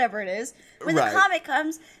 years or whatever it is. When Right. the comet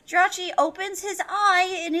comes, Jirachi opens his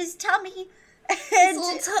eye in his tummy, and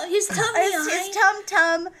His tummy his tum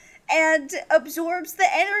tum, and absorbs the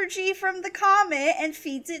energy from the comet and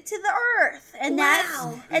feeds it to the earth. And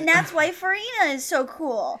that's why Farina is so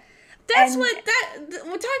cool. That's And-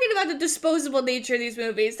 we're talking about the disposable nature of these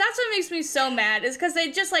movies. That's what makes me so mad, is because they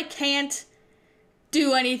just, like, can't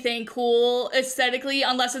do anything cool aesthetically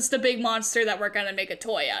unless it's the big monster that we're gonna make a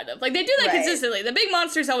toy out of. Like, they do that Right. consistently. The big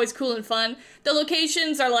monster's always cool and fun. The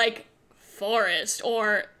locations are, like, forest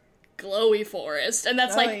or glowy forest, and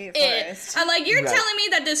that's, Glowy like, forest. it. I'm like, you're Right. telling me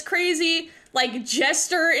that this crazy, like,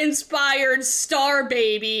 jester-inspired star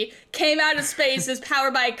baby came out of space, is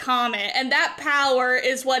powered by a comet, and that power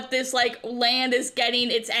is what this, like, land is getting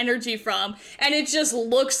its energy from, and it just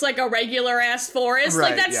looks like a regular-ass forest?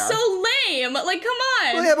 Right, Like, that's yeah. so lame! Like, come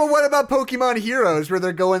on! Well, yeah, but what about Pokemon Heroes, where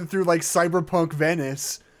they're going through, like, cyberpunk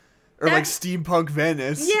Venice? Or, like, steampunk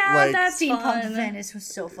Venice? Yeah, like, that's Steampunk fun. Venice was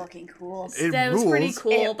so fucking cool. It That was pretty rules.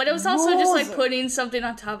 cool, It but it was also just, like, rules. putting something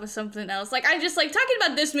on top of something else. Like, I just, like, talking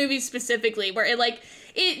about this movie specifically, where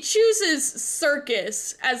it chooses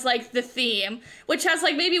circus as, like, the theme, which has,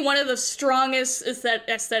 like, maybe one of the strongest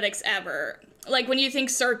aesthetics ever. Like, when you think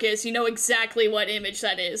circus, you know exactly what image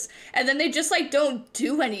that is. And then they just, like, don't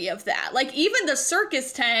do any of that. Like, even the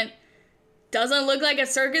circus tent doesn't look like a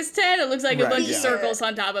circus tent. It looks like a Right, bunch yeah. of circles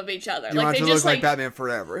on top of each other. You like, want they it to just, look like Batman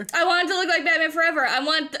Forever. I want it to look like Batman Forever. I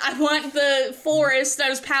want the forest that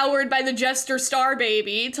is powered by the Jester Star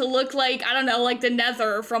Baby to look like, I don't know, like the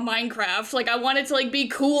Nether from Minecraft. Like, I want it to, like, be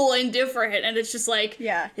cool and different, and it's just like,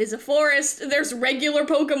 Yeah. it's a forest, there's regular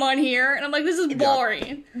Pokemon here, and I'm like, this is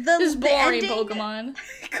boring. This is the boring, ending- Pokemon.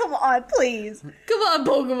 Come on, please. Come on,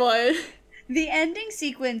 Pokemon. The ending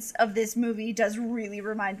sequence of this movie does really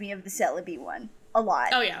remind me of the Celebi one a lot.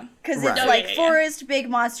 Oh, yeah. Because Right. it's Oh, like yeah. forest, big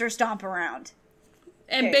monster, stomp around.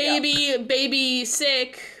 And There you baby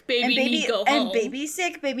sick, baby, And baby, need go home. and baby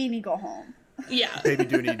sick, baby need go home. Yeah. Baby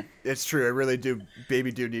do need, it's true, I really do,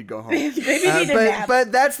 baby do need go home. Baby need a nap.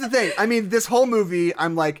 But that's the thing. I mean, this whole movie,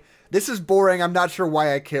 I'm like, this is boring. I'm not sure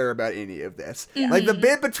why I care about any of this. Like, the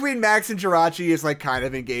bit between Max and Jirachi is, like, kind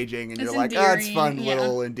of engaging, and It's you're like, oh, it's endearing, fun, yeah.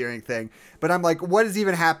 little endearing thing. But I'm like, what is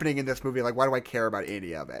even happening in this movie? Like, why do I care about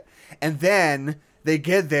any of it? And then they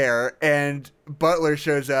get there, and Butler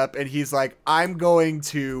shows up, and he's like, I'm going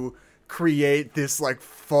to create this, like,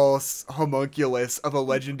 false homunculus of a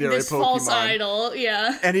legendary This Pokemon. false idol,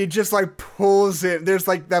 yeah. And he just, like, pulls it. There's,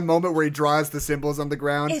 like, that moment where he draws the symbols on the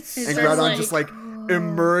ground. It's and so, Groudon like, just, like,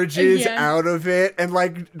 emerges Yeah. out of it and,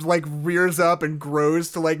 like rears up and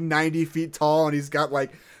grows to, like, 90 feet tall. And he's got,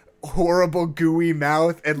 like, horrible gooey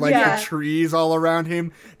mouth and like Yeah. the trees all around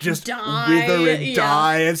him just Die, wither and yeah.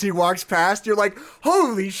 die as he walks past. You're like,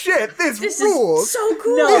 holy shit, this rules. is so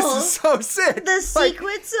cool. No. This is so sick. The Like,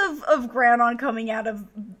 sequence of Groudon coming out of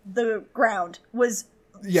the ground was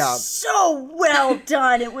yeah. so well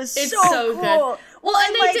done. It was It's so so cool. good. Well,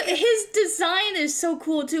 and like, his design is so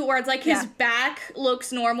cool too, where it's like his Yeah. back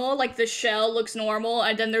looks normal, like the shell looks normal,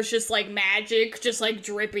 and then there's just like magic just like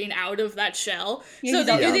dripping out of that shell. Yeah, So he's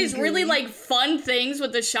they all do Yeah. these really gooey. like fun things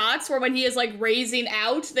with the shots where when he is like raising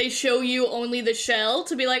out, they show you only the shell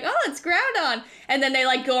to be like, oh, it's Groudon. And then they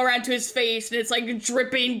like go around to his face and it's like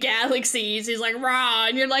dripping galaxies. He's like, rah,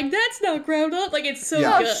 and you're like, that's not Groudon. Like, it's so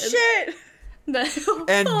Yeah. good. Oh shit!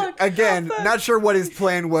 And Fuck. again, not sure what his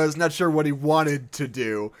plan was, not sure what he wanted to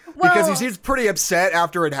do. Because he Well- seems pretty upset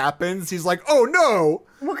after it happens. He's like, oh no!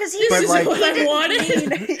 Well, because he This But, is like- what I didn't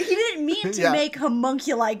wanted. mean, he didn't mean to Yeah. make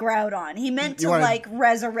homunculi Groudon. He meant to You wanted- like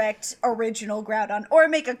resurrect original Groudon or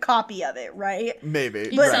make a copy of it, right? Maybe.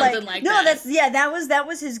 But Something right. like no, that. that's that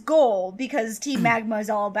was his goal because Team Magma is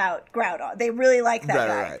all about Groudon. They really like that Right,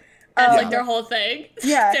 guy. right. That's Um, like their whole thing.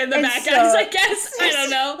 Yeah, They're the and bad so- guys, I guess. I don't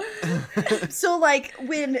know. So like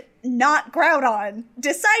when not Groudon,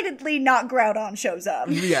 decidedly not Groudon shows up.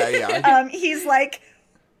 Yeah, yeah. He's like,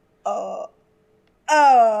 oh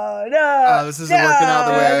no, This isn't working out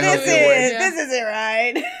the way I this hoped it would. This isn't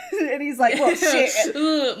right. And he's like, well, shit.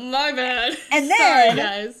 Ugh, my bad. And Sorry, then,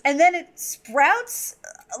 guys. and then it sprouts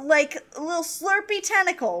like little slurpy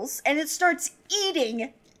tentacles, and it starts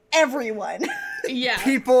eating everyone. Yeah.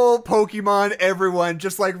 People, Pokemon, everyone,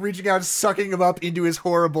 just like reaching out, sucking him up into his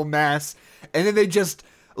horrible mass, and then they just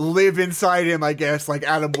live inside him, I guess, like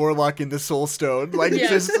Adam Warlock in the Soul Stone, like Yeah.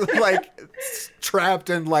 just like trapped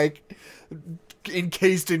and like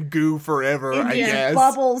encased in goo forever, In I these guess.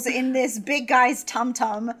 bubbles in this big guy's tum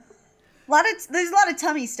tum. There's a lot of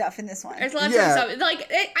tummy stuff in this one. There's lots Yeah. of stuff.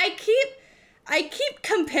 Like, I keep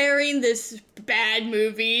comparing this bad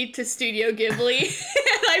movie to Studio Ghibli,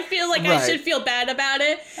 and I feel like I Right. should feel bad about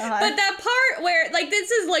it. Uh-huh. But that part where, like, this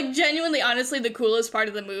is, like, genuinely, honestly, the coolest part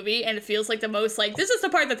of the movie, and it feels like the most, like, this is the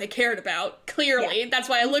part that they cared about, clearly. Yeah. That's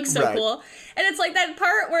why it looks so Right. cool. And it's, like, that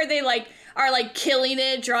part where they, like, are, like, killing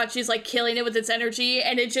it, Jirachi's, like, killing it with its energy,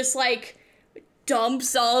 and it just, like,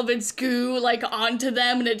 dumps all of its goo, like, onto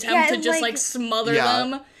them in an attempt Yeah, to and, just, like- like, smother Yeah,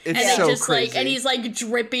 them. it's and so they just crazy. like, and he's like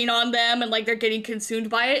dripping on them, and like they're getting consumed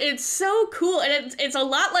by it. It's so cool, and it's a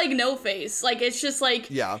lot like No Face. Like it's just like,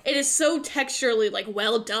 Yeah. it is so texturally like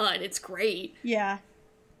well done. It's great. Yeah.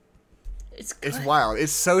 It's good. It's wild.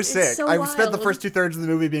 It's so sick. so I've spent the wild. first 2/3 of the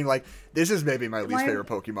movie being like, this is maybe my least Why- favorite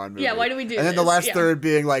Pokemon movie. Yeah, why do we do And then the this? last Yeah. third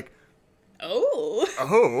being like, Oh,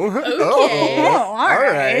 oh, all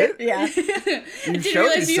right. Yeah. You didn't showed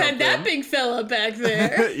realize me you had that something. big fella back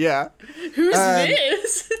there. Yeah. Who's Um,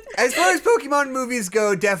 this? As far as Pokemon movies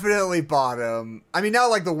go, definitely bottom. I mean, not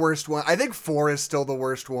like the worst one. I think 4 is still the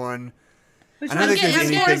worst one. I don't I'm think getting, there's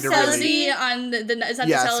I'm anything getting to really... Celebi on the is that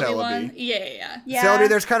Yeah, the Celebi Celebi. one? Yeah. Yeah. Celebi,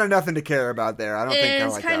 there's kind of nothing to care about there. I don't think I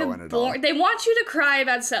It's like kind that of one at all. boring. They want you to cry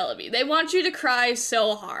about Celebi. They want you to cry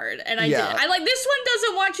so hard, and I Yeah. did. I like this one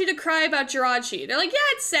doesn't want you to cry about Jirachi. They're like, yeah,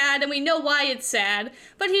 it's sad, and we know why it's sad,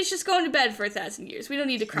 but he's just going to bed for 1,000 years. We don't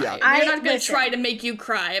need to cry. Yeah. We're not going to Listen. try to make you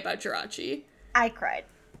cry about Jirachi. I cried.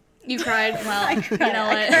 You cried. Well, you know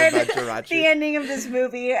I what? cried About Jirachi. the ending of this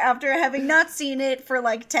movie after having not seen it for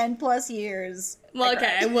like 10 plus years. Well,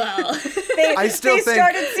 okay. Well, They still they think-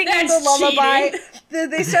 started singing the That's lullaby. cheating.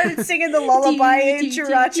 They started singing the lullaby, and Do, do,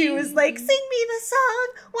 do, Jirachi do. was like, "Sing me the song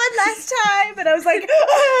one last time," and I was like,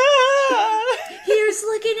 "Ah!" here's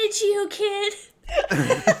looking at you, kid.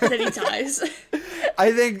 Then he dies.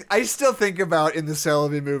 I still think about in the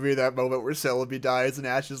Celebi movie that moment where Celebi dies and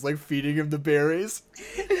Ash is like feeding him the berries.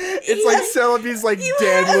 It's like Celebi's like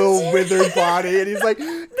dead have little to. withered body, and he's like,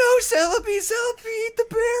 "No, Celebi, eat the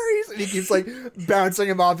berries!" And he keeps like bouncing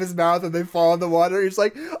him off his mouth, and they fall in the water. He's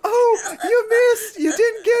like, "Oh, you missed! You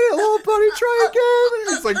didn't get it, little buddy. Try again!"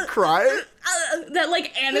 And he's like crying. That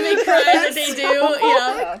like anime cry that they do.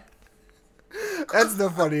 Yeah. That's the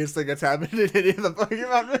funniest thing that's happened in any of the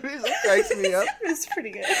Pokemon movies. It cracks me up. It's pretty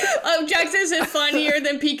good. Jackson, is it funnier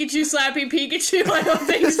than Pikachu slapping Pikachu? I don't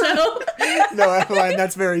think so. No, Eveline,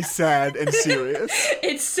 that's very sad and serious.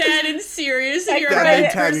 It's sad and serious, and you're a That bad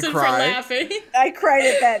made Tabby person for cry. laughing. I cried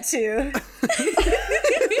at that too.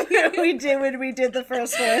 We did when we did the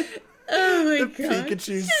first one. Oh my god.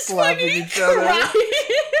 Pikachu's Just slapping fucking each other. cry.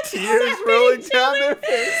 Tears Slapping rolling each down other. their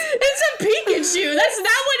face. It's a Pikachu. That's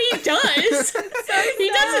not what he does. He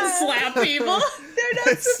doesn't slap people. They're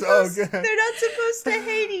It's so good. They're not supposed to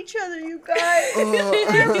hate each other, you guys.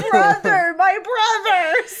 They're my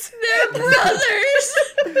brothers. They're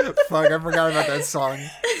brothers. Fuck, I forgot about that song.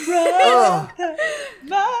 Brother,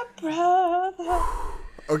 my brother.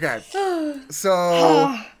 Okay,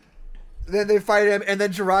 so then they fight him, and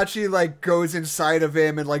then Jirachi like goes inside of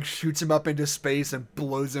him and like shoots him up into space and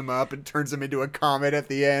blows him up and turns him into a comet at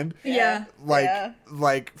the end. Yeah.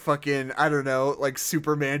 Like fucking, I don't know, like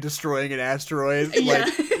Superman destroying an asteroid. Yeah.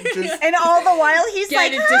 Like just And all the while he's Get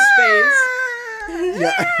like, into space.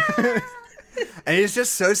 yeah. And he's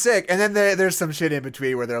just so sick. And then there's some shit in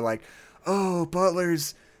between where they're like, "Oh,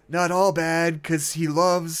 Butler's not all bad because he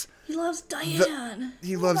loves Diane.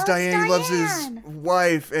 He loves Diane. He loves his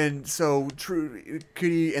wife, and so true.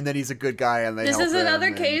 Could he? And then he's a good guy, and they This help is him, another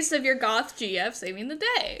and- case of your goth GF saving the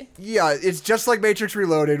day. Yeah, it's just like Matrix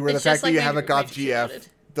Reloaded, where It's the fact just that like you have a goth Matrix GF, Reloaded.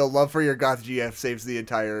 the love for your goth GF saves the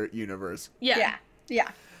entire universe. Yeah.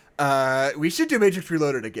 We should do Matrix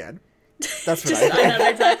Reloaded again. That's what Just I think.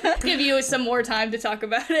 another time. Give you some more time to talk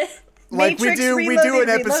about it. Like Matrix we do an Reloaded,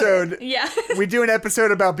 episode. Yeah. We do an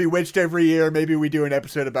episode about Bewitched every year. Maybe we do an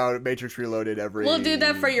episode about Matrix Reloaded every. We'll do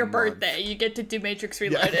that for your month. birthday. You get to do Matrix Yeah.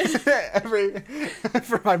 Reloaded.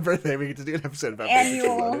 For my birthday, we get to do an episode about Matrix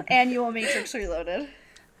Reloaded. Annual Matrix Reloaded.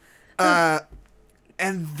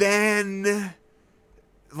 And then,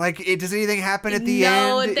 like, does anything happen at the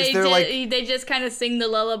no, end? they Is there they just kind of sing the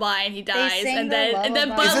lullaby and he dies, sing and the then lullaby.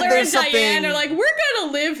 Isn't Butler there and Diane something- are like, "We're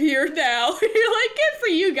gonna live here now." You're like, "Good for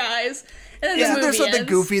you guys." And then the Isn't there movie something ends.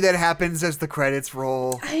 goofy that happens as the credits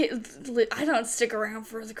roll? I don't stick around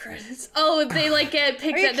for the credits. Oh, they like get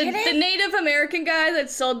picked you up. The kidding? Native American guy that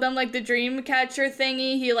sold them like the dream catcher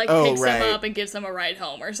thingy, he like Oh, picks them right. up and gives them a ride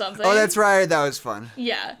home or something. Oh, that's right. That was fun.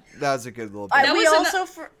 Yeah. That was a good little bit. That We was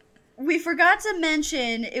also we forgot to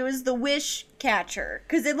mention it was the wish catcher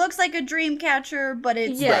because it looks like a dream catcher, but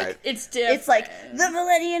it's Yeah, Right. it's different. it's like the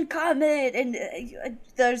Millennium Comet, and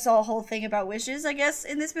there's a whole thing about wishes, I guess,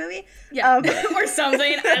 in this movie. Yeah. Um, or something.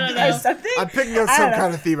 I don't or know. something. I'm picking up I some don't know.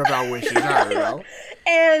 kind of theme about wishes. I don't know.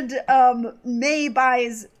 And May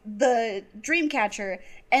buys the dream catcher,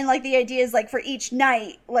 and like the idea is like for each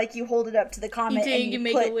night, like you hold it up to the comet and You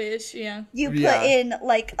make put, a wish, yeah. you put Yeah. in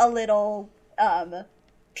like a little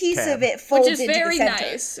piece Tab. of it folded Which is into very the center.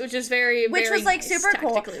 nice. Which is very, Which very was, like, nice super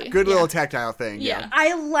cool. tactically. Good Yeah. little tactile thing. Yeah.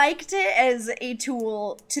 I liked it as a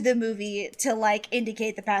tool to the movie to like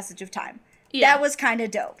indicate the passage of time. Yeah. That was kind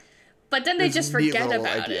of dope. But then they It's just a neat forget little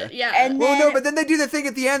about idea. it. Yeah. And Well, then, no, but then they do the thing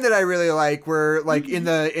at the end that I really like, where like in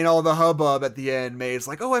all the hubbub at the end, May's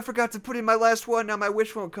like, "Oh, I forgot to put in my last one. Now my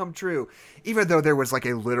wish won't come true," even though there was like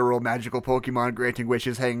a literal magical Pokemon granting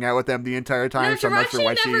wishes hanging out with them the entire time. no, So I'm not sure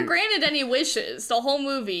why Jirachi never she. granted any wishes. The whole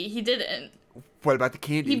movie, he didn't. What about the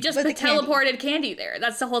candy? He just With put the candy. teleported candy there.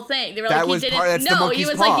 That's the whole thing. They were That like, was he didn't. part- that's the no, he monkey's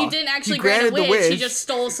was paw. like, you didn't actually He grant a granted the wish. He wish. just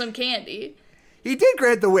stole some candy. He did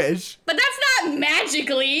grant the wish. But that's not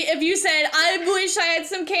magically. If you said, I wish I had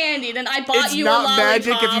some candy, then I bought It's you not a lollipop.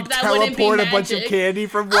 magic if you that wouldn't be teleport a magic. bunch of candy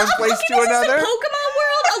from one place Fucking to this is the another. Pokemon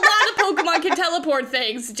world? A lot of Pokemon can teleport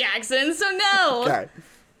things, Jackson, so no. Okay.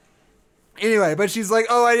 Anyway, but she's like,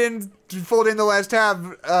 "Oh, I didn't fold in the last tab.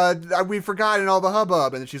 We forgot in all the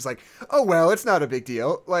hubbub." And then she's like, "Oh well, it's not a big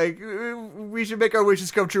deal. Like, we should make our wishes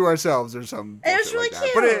come true ourselves or something." It was really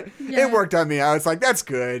like But it Yeah. worked on me. I was like, "That's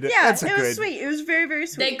good. yeah, That's it a was good." sweet. It was very, very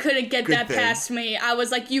sweet. They couldn't get Good that thing. past me. I was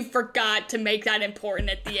like, you forgot to make that important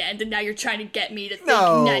at the end, and now you're trying to get me to think,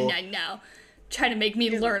 No. no. Trying to make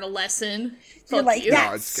me learn a lesson. You're Fuck like, you. No,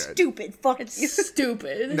 that's it's good. stupid. Fuck It's you.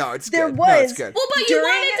 stupid. No, it's There good. No, it's was- good. Well, but you During-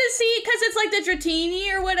 wanted to see, because it's like the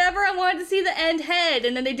Dratini or whatever, I wanted to see the end head,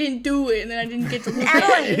 and then they didn't do it, and then I didn't get to look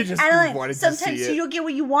at it. You just Adeline, wanted to sometimes see it. you don't get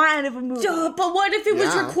what you want out of a movie. Duh, but what if it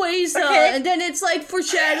was Yeah. Rayquaza, Okay. and then it's like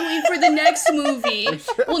foreshadowing for the next movie?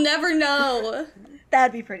 We'll never know.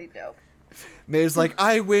 That'd be pretty dope. May's like,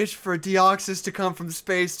 "I wish for Deoxys to come from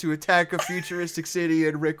space to attack a futuristic city,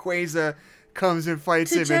 and Rayquaza comes and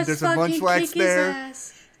fights him, and there's a Munchlax there."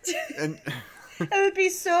 And That would be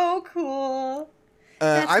so cool.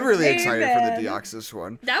 I'm really very excited bad. for the Deoxys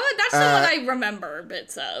one. That's the one I remember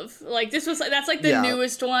bits of. Like this was that's like the Yeah.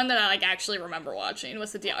 newest one that I like actually remember watching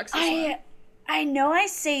was the Deoxys one. I know I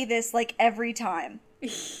say this like every time,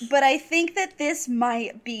 but I think that this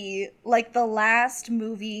might be like the last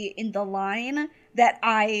movie in the line that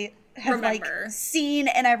I have Remember. like seen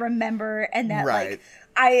and I remember and that Right. like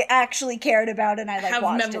I actually cared about and I like Have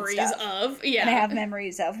watched memories and stuff. of. Yeah. And I have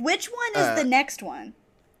memories of. Which one is the next one?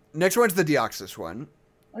 Next one's the Deoxys one.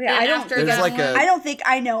 Oh, yeah, And I don't. after There's that like one, a- I don't think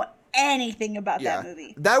I know anything about Yeah, that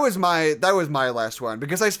movie. that was my last one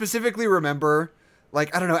because I specifically remember,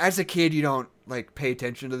 like, I don't know, as a kid you don't like pay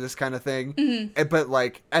attention to this kind of thing. But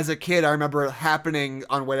like as a kid, I remember it happening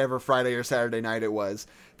on whatever Friday or Saturday night it was,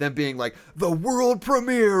 them being like the world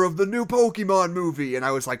premiere of the new Pokemon movie, and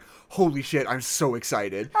I was like, holy shit, I'm so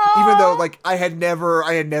excited. Even though like I had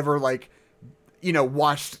never like, you know,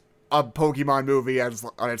 watched a Pokemon movie on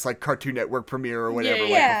its like Cartoon Network premiere or whatever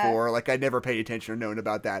like before. Like I never paid attention or known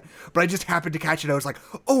about that. But I just happened to catch it. I was like,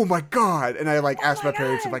 oh my god. And I like asked my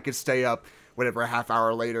parents if I could stay up whatever a half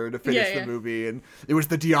hour later to finish the movie. And it was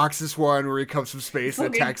the Deoxys one where he comes from space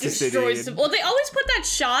and attacks the city. Well, they always put that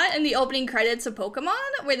shot in the opening credits of Pokemon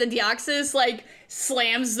where the Deoxys like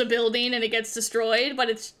slams the building and it gets destroyed, but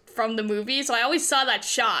it's from the movie, so I always saw that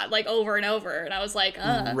shot like over and over, and I was like,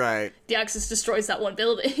 right, Deoxys destroys that one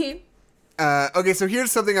building. Okay, so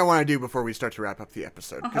here's something I want to do before we start to wrap up the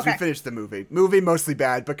episode, because we finished the movie. Movie mostly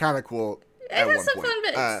bad, but kind of cool. It has some fun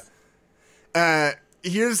bits.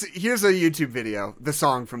 Here's a YouTube video, the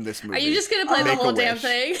song from this movie. Are you just gonna play the whole damn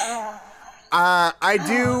thing? I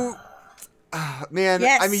do. Man,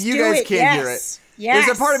 yes, I mean, you guys can't hear it. Yes.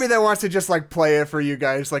 There's a part of me that wants to just like play it for you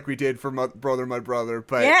guys, like we did for Brother Mud Brother,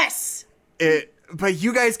 but but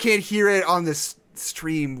you guys can't hear it on this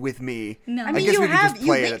stream with me. No, I I mean guess you we could have just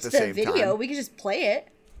play it at the the same video. time. We could just play it.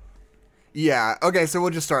 Yeah. Okay. So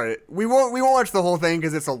we'll just start it. We won't watch the whole thing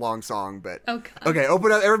because it's a long song. But okay.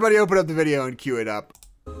 Everybody, open up the video and cue it up.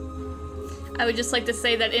 I would just like to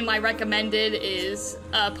say that in my recommended is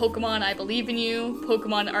Pokemon I Believe in You,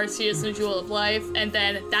 Pokemon Arceus and the Jewel of Life, and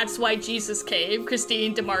then That's Why Jesus Came,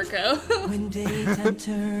 Christine DeMarco. When daytime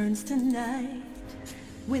turns to night,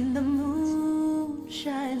 when the moon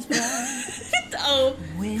shines bright. Oh,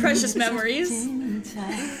 precious memories. When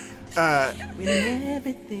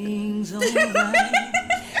everything's alright,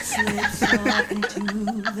 slips off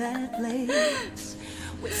into that place.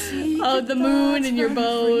 Oh, the moon in your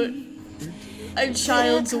boat. A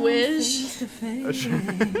child's wish.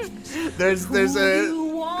 There's a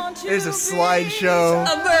slideshow.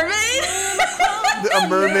 A mermaid. A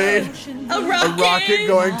mermaid. A rocket. A rocket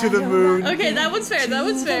going to the moon. Okay, that one's fair. That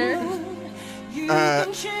one's fair.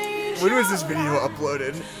 When was this video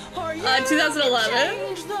uploaded?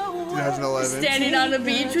 2011. 2011. Standing on a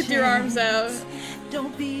beach with your arms out.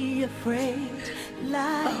 Don't be afraid.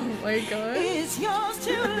 Oh my god. It's yours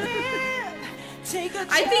to live.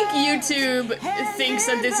 I think YouTube thinks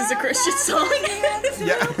that this is a Christian song.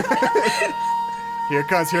 Yeah. Here it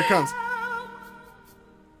comes. Here it comes.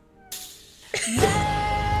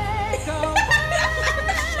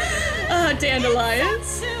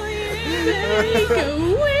 Dandelions. Make a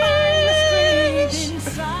wish.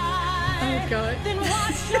 Oh god.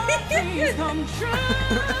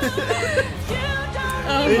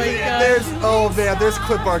 Oh my god. There's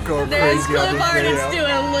clip art going There's crazy on clip this art, video. it's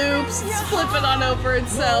doing loops, it's flipping on over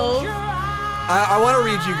itself. I want to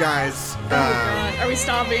read you guys. Are we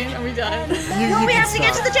stopping? Are we done? No, we have to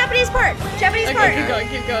get to the Japanese part. Japanese part.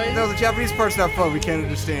 Keep going. No, the Japanese part's not fun. We can't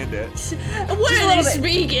understand it. What are they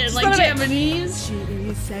speaking? Like Japanese?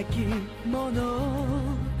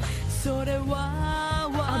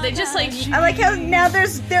 Oh, they just like. I like how now there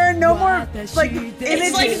are no more like images.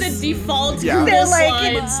 It's like the default Yeah. Google They're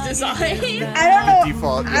like- Slides design. I don't know.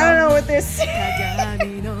 Default, I don't know what this.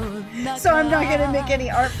 So I'm not gonna make any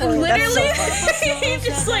art for it. Literally, That's so funny.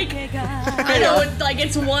 just like I know, like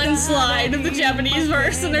it's one slide of the Japanese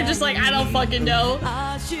verse, and they're just like, I don't fucking know.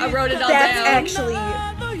 I wrote it all That's down. actually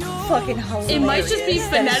fucking hilarious. It might just be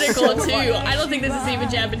That is phonetical so too. funny. I don't think this is even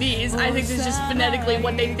Japanese. I think this is just phonetically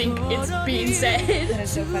what they think it's being said. That is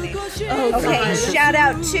so funny. Oh Okay, god. shout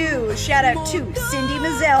out to Cindy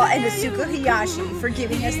Mazel and Asuka Hayashi for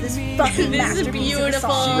giving us this fucking This is masterpiece of a beautiful,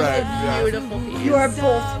 song. Right, yeah. beautiful piece. You are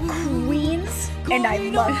both queens, and I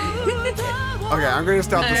love you. Okay, I'm going to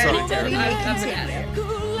stop the song. I'm getting out of here.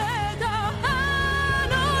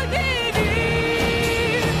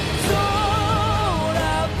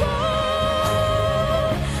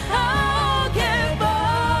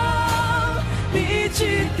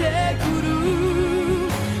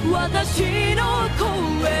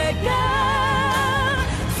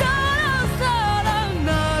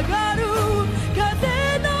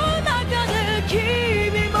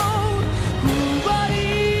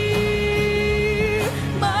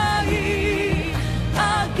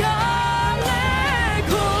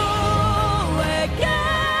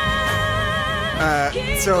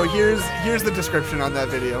 So here's the description on that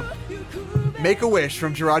video. Make a wish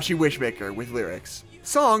from Jirachi Wishmaker with lyrics.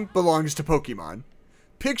 Song belongs to Pokemon.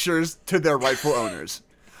 Pictures to their rightful owners.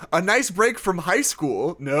 A nice break from high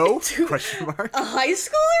school. No? Question mark. A high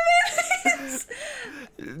schooler, man?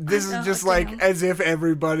 This is Oh, just damn. like as if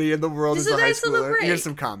everybody in the world This is is a a high nice little schooler. break. Here's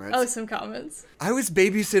some comments. Oh, some comments. I was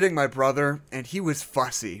babysitting my brother, and he was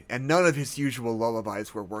fussy, and none of his usual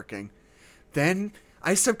lullabies were working. Then,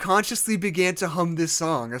 I subconsciously began to hum this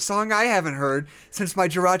song, a song I haven't heard since my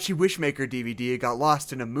Jirachi Wishmaker DVD got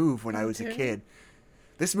lost in a move when I was a Okay. kid.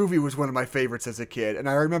 This movie was one of my favorites as a kid, and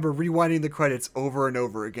I remember rewinding the credits over and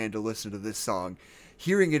over again to listen to this song.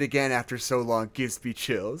 Hearing it again after so long gives me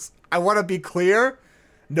chills. I want to be clear.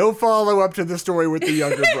 No follow-up to the story with the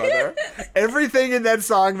younger brother. Everything in that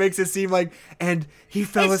song makes it seem like, and he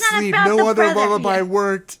fell It's not asleep, about no the other brother. lullaby Yeah.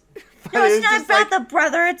 worked. But No, it's not just about like, the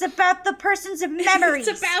brother. It's about the person's memories.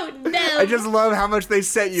 It's about them. I just love how much they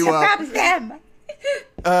set It's you up. about them.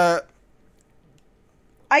 Uh,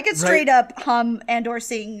 I could straight up hum and or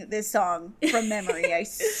sing this song from memory.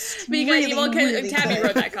 Because really, well, really Tabby could.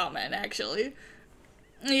 wrote that comment, actually.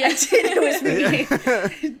 Yeah. It was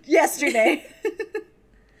me yesterday.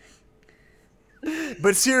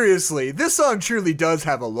 But seriously, this song truly does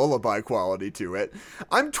have a lullaby quality to it.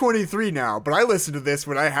 I'm 23 now, but I listen to this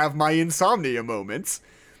when I have my insomnia moments.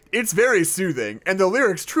 It's very soothing, and the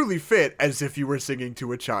lyrics truly fit as if you were singing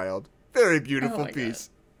to a child. Very beautiful Oh my piece.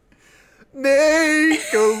 Make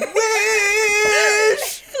a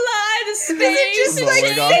wish! Fly to space. just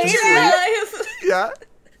like life. Yeah.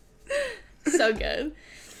 So good.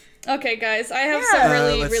 Okay, guys, I have Yeah. some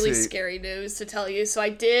really, Let's really see. scary news to tell you. So I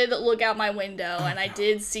did look out my window, and I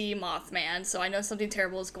did see Mothman, so I know something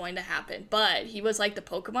terrible is going to happen. But he was, like, the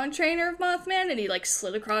Pokemon trainer of Mothman, and he, like,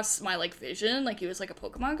 slid across my, like, vision, like he was, like, a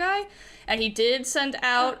Pokemon guy. And he did send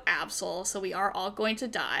out Absol, so we are all going to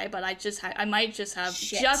die, but I might just have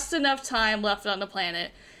Shit. just enough time left on the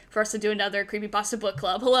planet for us to do another Creepypasta Book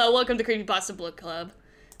Club. Hello, welcome to Creepypasta Book Club.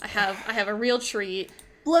 I have a real treat.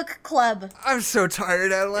 Book club. I'm so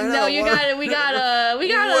tired, Adeline. No, I you wanna- got it. We gotta.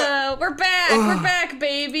 We're back. We're back,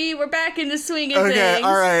 baby. We're back in the swing of Okay, things.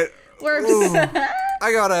 alright. We're.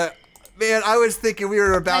 I gotta... Man, I was thinking we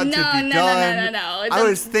were about to be No. done. I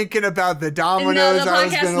was thinking about the Domino's I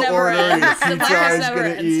was going to order, and the The pizza I podcast was never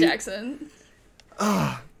going to ends, eat. Jackson.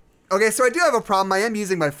 Okay, so I do have a problem. I am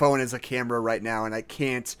using my phone as a camera right now, and I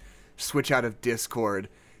can't switch out of Discord.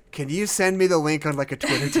 Can you send me the link on like a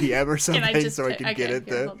Twitter DM or Can something I just? so I can get it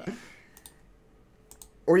here, there? hold on.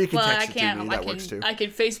 Or you can Well, I text it to can't. me. I That works too.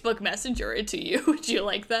 can Facebook Messenger it to you. Would you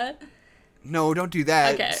like that? No, don't do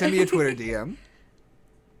that. Okay. Send me a Twitter DM.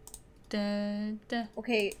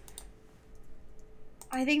 Okay.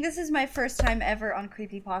 I think this is my first time ever on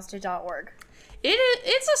creepypasta.org.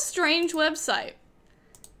 It's a strange website.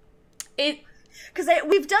 Because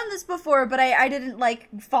we've done this before, but I didn't like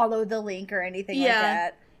follow the link or anything like Yeah.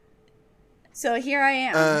 that. So here I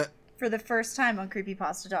am Uh, for the first time on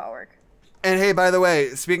creepypasta.org. And hey, by the way,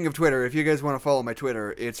 speaking of Twitter, if you guys want to follow my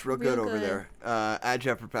Twitter, it's real good Real over good. there. At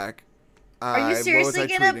Jefferpack. Are you seriously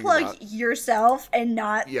gonna plug yourself and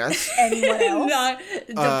not Yes. anyone else? Not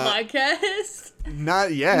the podcast.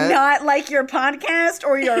 Not yet. Not like your podcast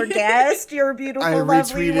or your guest, your beautiful, I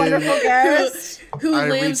lovely, retweeted- wonderful guest. Who I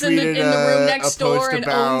lives in the retweeted, room a next post door and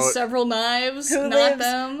about- owns several knives? Who Not lives,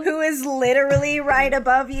 them. who is literally right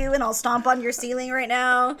above you, and I'll stomp on your ceiling right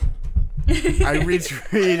now. I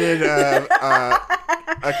retweeted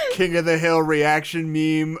a King of the Hill reaction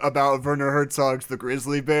meme about Werner Herzog's The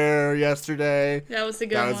Grizzly Bear yesterday. That was a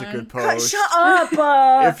good That one. was a good God, post. shut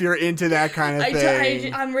up! If you're into that kind of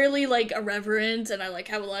thing. I'm really like irreverent and I like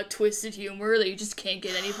have a lot of twisted humor that you just can't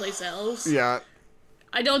get anyplace else. Yeah.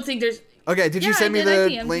 I don't think there's Okay, did you Yeah, send I me did. I the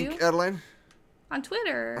DM'd link, you. Adeline? on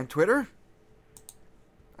Twitter. On Twitter?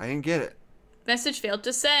 I didn't get it. Message failed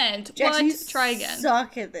to send. Jackson, you what? Try again.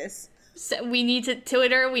 Suck at this. We need to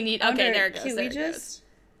Twitter. We need. Okay, Under- there it goes. can There we it goes.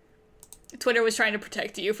 just? Twitter was trying to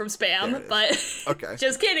protect you from There spam, it is. but Okay.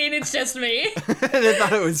 just kidding. It's just me. They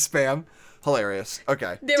thought it was spam. Hilarious.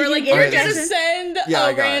 Okay. They were you like, get "You're it, gonna Jackson? send Yeah, I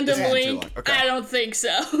a got it. random It's been too link." long. Okay. I don't think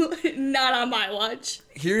so. Not on my watch.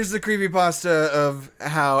 Here's the creepypasta of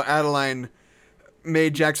how Adeline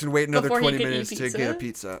made Jackson wait another Before he 20 could eat minutes to pizza. get a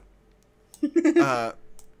pizza.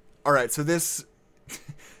 All right, so this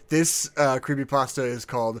creepypasta is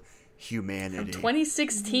called Humanity.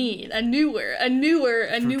 2016, a newer from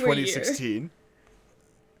year. 2016.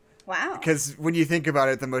 Wow. Because when you think about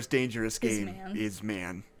it, the most dangerous game man. is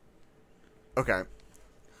man. Okay.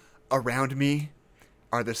 Around me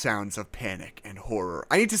are the sounds of panic and horror.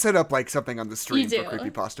 I need to set up like something on the stream for do.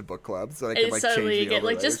 Creepypasta Book Club so I can It's like suddenly change the get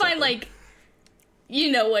like overlay just or find something. like,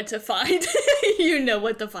 you know what to find. You know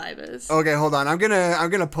what the vibe is. Okay, hold on. I'm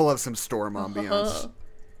gonna pull up some Storm ambiance. Oh.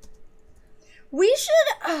 We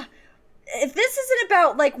should. If this isn't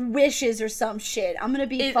about like wishes or some shit, I'm gonna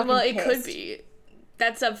be fucking Well, it pissed. could be.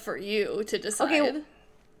 That's up for you to decide. Okay,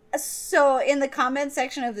 So in the comment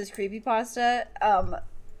section of this creepypasta,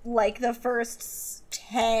 like the first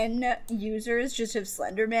 10 users just have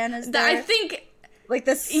Slenderman as their, I think like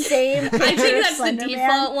the same. I think that's the Slenderman.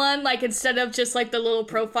 default one. Like instead of just like the little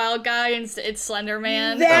profile guy, it's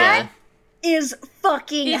Slenderman. That is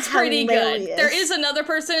fucking It's pretty hilarious. good. There is another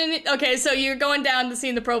person. Okay, so you're going down to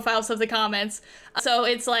seeing the profiles of the comments. So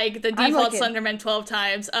it's like the default looking. Slenderman 12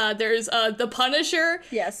 times. There's the Punisher.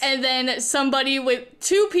 Yes. And then somebody with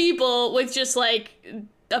 2 people with just like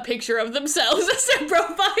a picture of themselves as their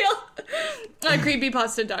profile.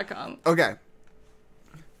 Creepypasta.com. Okay.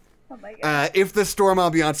 Oh my god. If the storm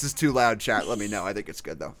ambiance is too loud, chat, let me know. I think it's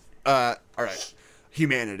good though. All right.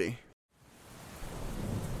 Humanity.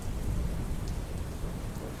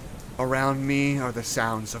 Around me are the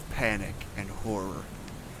sounds of panic and horror.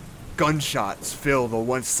 Gunshots fill the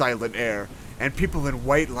once silent air, and people in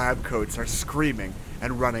white lab coats are screaming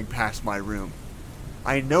and running past my room.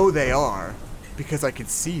 I know they are because I can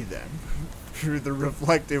see them through the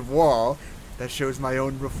reflective wall that shows my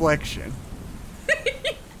own reflection.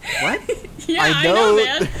 What? Yeah, I know,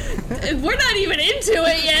 man. We're not even into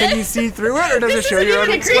it yet. Can you see through it, or does it This show isn't your own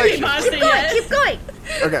even a reflection? creepypasta yet. Keep going.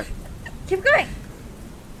 Okay. Keep going.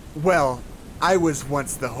 Well, I was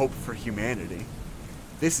once the hope for humanity.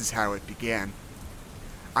 This is how it began.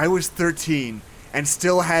 I was 13 and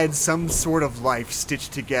still had some sort of life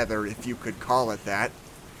stitched together, if you could call it that.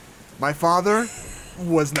 My father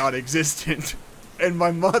was not existent, and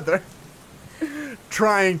my mother,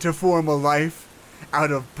 trying to form a life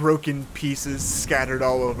out of broken pieces scattered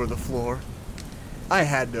all over the floor. I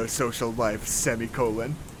had no social life,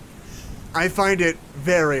 semicolon. I find it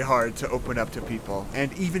very hard to open up to people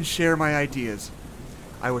and even share my ideas.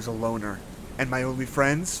 I was a loner, and my only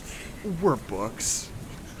friends were books.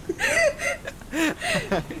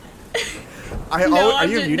 Are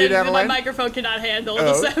you muted, My Adeline? microphone cannot handle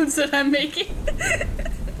Oh. the sounds that I'm making.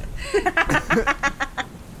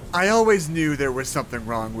 I always knew there was something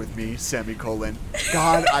wrong with me, semicolon.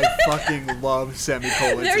 God, I fucking love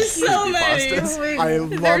semicolons. There's and so many. creepypastas. I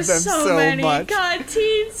love There's them so many. much. God,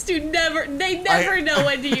 teens they never know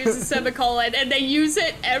when to use a semicolon, and they use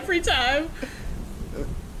it every time.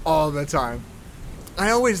 All the time.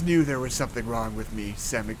 I always knew there was something wrong with me,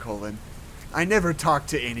 semicolon. I never talked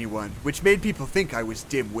to anyone, which made people think I was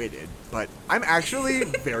dim-witted, but I'm actually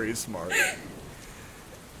very smart.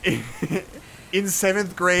 In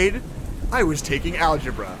 7th grade, I was taking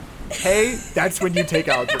algebra. Hey, that's when you take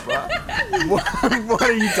algebra. What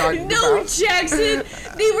are you talking No, about? Jackson,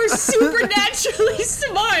 they were supernaturally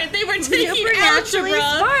smart. They were taking Supernaturally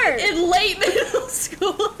algebra smart. in late middle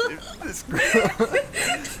school.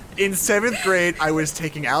 In 7th grade, I was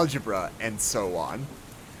taking algebra, and so on.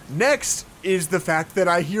 Next is the fact that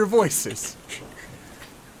I hear voices.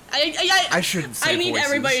 I shouldn't say I need voices.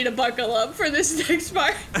 everybody to buckle up for this next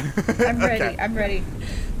part. I'm ready. Okay. I'm ready.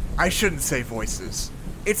 I shouldn't say voices.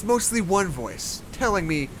 It's mostly one voice telling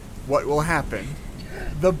me what will happen.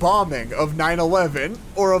 The bombing of 9/11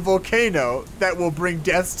 or a volcano that will bring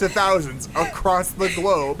deaths to thousands across the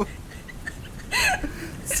globe.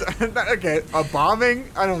 So, okay, a bombing?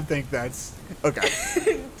 I don't think that's... Okay.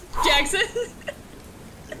 Jackson,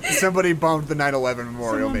 Somebody bombed the 9/11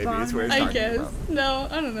 memorial, Someone maybe, is what he's I talking guess. about. No,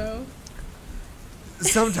 I don't know.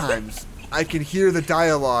 Sometimes I can hear the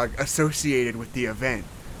dialogue associated with the event.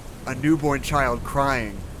 A newborn child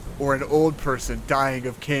crying, or an old person dying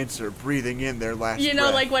of cancer breathing in their last You know,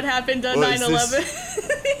 breath. like what happened on Well, is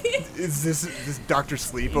 9/11. Is this Dr.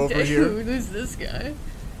 Sleep over Dude, here? who's this guy?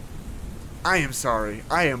 I am sorry.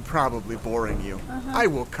 I am probably boring you. I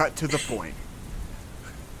will cut to the point.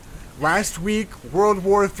 Last week, World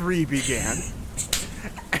War III began.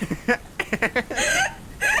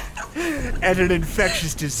 And an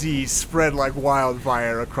infectious disease spread like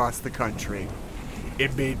wildfire across the country.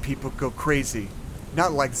 It made people go crazy.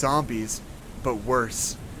 Not like zombies, but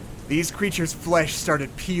worse. These creatures' flesh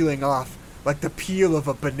started peeling off like the peel of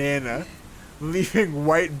a banana, leaving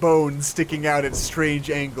white bones sticking out at strange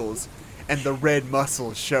angles, and the red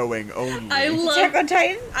muscles showing only. I Attack love. on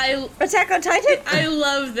Titan. I Attack on Titan. I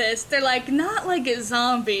love this. They're like not like a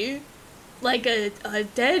zombie, like a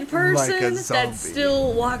dead person zombie. that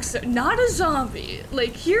still walks. Not a zombie.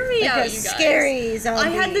 Like hear me Like out, a you guys. scary zombie. I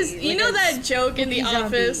had this. You like know a that joke in The spooky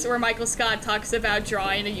zombie. Office where Michael Scott talks about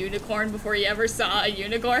drawing a unicorn before he ever saw a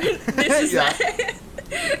unicorn. This is Yeah.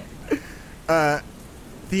 that.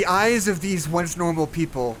 The eyes of these once normal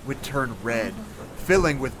people would turn red,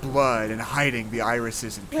 filling with blood and hiding the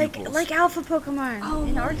irises and pupils. Like Alpha Pokemon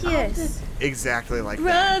in Arceus. Exactly like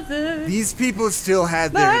that. Brother. These people still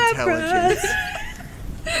had their My intelligence,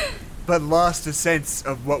 but lost a sense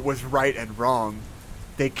of what was right and wrong.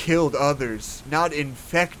 They killed others, not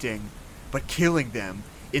infecting, but killing them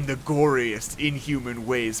in the goriest, inhuman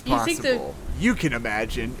ways You think possible. You can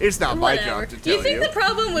imagine. It's not my Whatever. job to Do tell you think the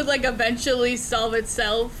problem would like eventually solve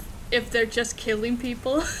itself if they're just killing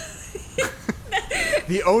people?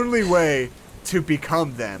 The only way to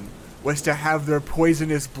become them was to have their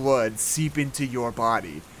poisonous blood seep into your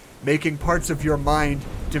body, making parts of your mind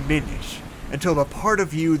diminish until the part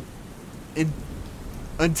of you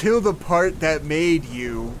until the part that made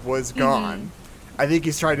you was gone. I think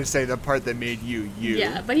he's trying to say the part that made you.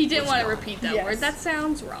 Yeah, but he didn't was want to gone. repeat that Yes. word. That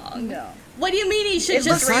sounds wrong. No. What do you mean he should It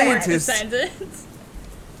just looks rewrite the scientists- sentence?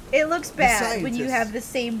 It looks bad when you scientists- have the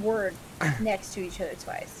same word next to each other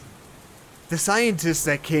twice. The scientists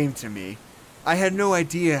that came to me, I had no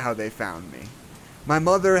idea how they found me. My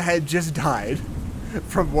mother had just died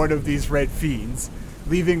from one of these red fiends,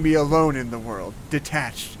 leaving me alone in the world,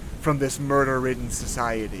 detached from this murder-ridden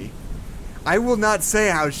society. I will not say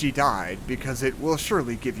how she died, because it will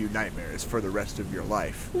surely give you nightmares for the rest of your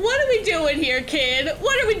life. What are we doing here, kid?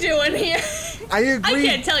 What are we doing here? I I agreed.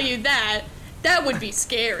 can't tell you that. That would be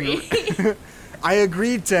scary. I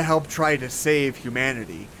agreed to help try to save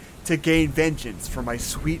humanity, to gain vengeance for my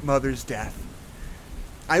sweet mother's death.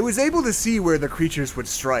 I was able to see where the creatures would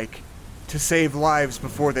strike, to save lives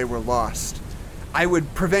before they were lost. I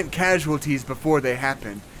would prevent casualties before they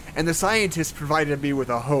happened, and the scientists provided me with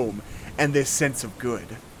a home and this sense of good.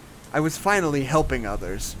 I was finally helping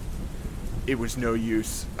others. It was no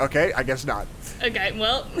use. Okay, I guess not. Okay,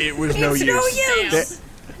 well. It was no It's use. no use!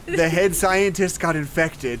 The head scientist got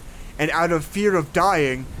infected, and out of fear of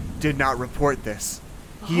dying, did not report this.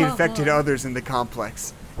 He infected others in the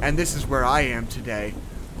complex, and this is where I am today,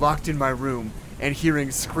 locked in my room and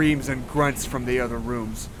hearing screams and grunts from the other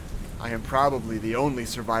rooms. I am probably the only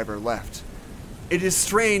survivor left. It is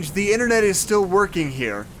strange, the internet is still working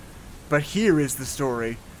here, but here is the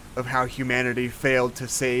story of how humanity failed to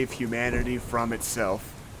save humanity from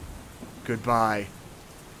itself. Goodbye.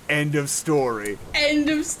 End of story. End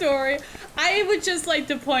of story. I would just like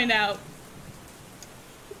to point out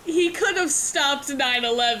he could have stopped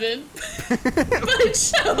 9/11, but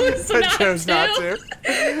chose But not chose to. not to.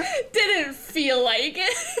 Didn't feel like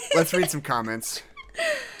it. Let's read some comments.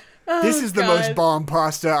 Oh, This is the most God. bomb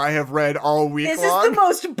pasta I have read all week This long. is the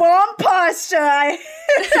most bomb pasta.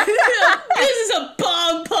 This is a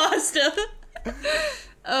bomb pasta.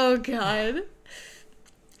 Oh God.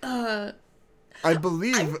 I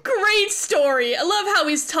believe Great story. I love how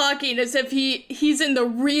he's talking as if he's in the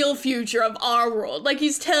real future of our world. Like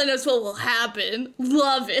he's telling us what will happen.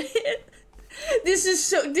 Love it.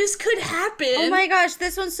 This could happen. Oh my gosh,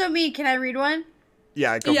 this one's so mean. Can I read one?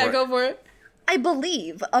 yeah, go Yeah, for go it. for it. I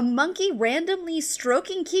believe a monkey randomly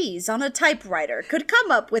stroking keys on a typewriter could come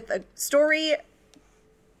up with a story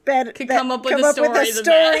come up with a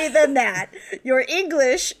story than that. Your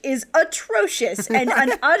English is atrocious and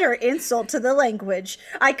an utter insult to the language.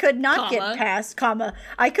 I could not get past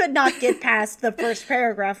the first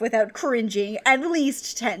paragraph without cringing at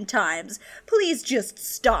least 10 times. Please just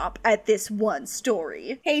stop at this one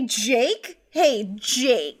story. Hey Jake,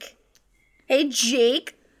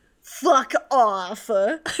 fuck off.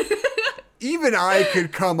 Even I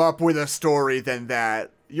could come up with a story than that.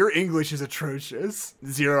 Your English is atrocious.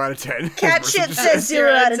 0 out of 10. Cat shit says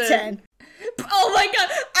 0 out of 10. Oh my God.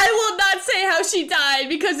 I will not say how she died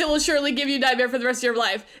because it will surely give you nightmare for the rest of your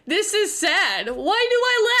life. This is sad. Why do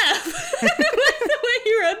I laugh? With the way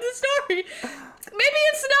you read the story. Maybe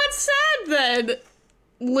it's not sad then.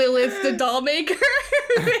 Lilith the doll maker.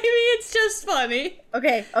 Maybe it's just funny.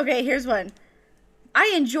 Okay, here's one.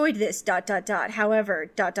 I enjoyed this, ... However, ...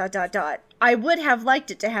 I would have liked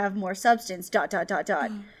it to have more substance, ...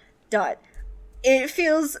 It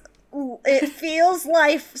feels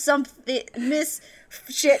life something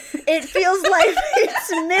It feels like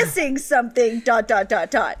it's missing something, ...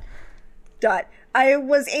 I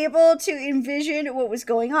was able to envision what was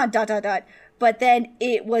going on, ... But then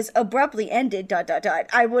it was abruptly ended, ...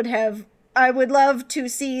 I would love to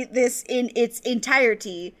see this in its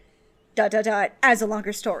entirety, ... as a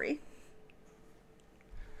longer story.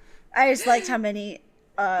 I just liked how many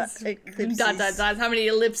ellipses, How many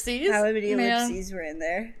ellipses? how many Man. ellipses were in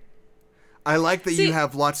there. I like that See- you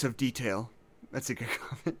have lots of detail. That's a good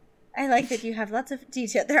comment. I like that you have lots of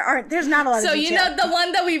detail. There's not a lot So of detail. you know the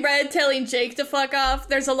one that we read telling Jake to fuck off?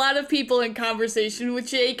 There's a lot of people in conversation with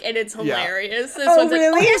Jake and it's hilarious. This Oh, one's like,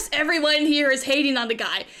 really? almost everyone here is hating on the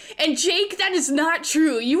guy. And Jake, that is not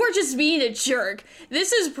true. You are just being a jerk.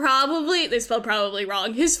 This is probably, they spelled probably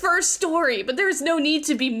wrong, his first story, but there is no need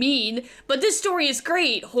to be mean. But this story is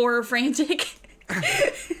great, horror frantic.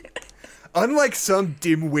 Unlike some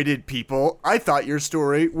dim-witted people, I thought your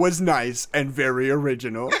story was nice and very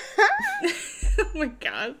original. Oh my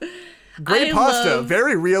god. Great pasta,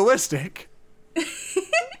 very realistic.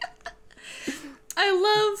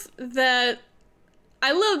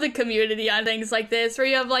 I love the community on things like this, where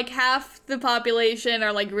you have like half the population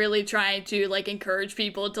are like really trying to like encourage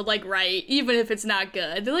people to like write, even if it's not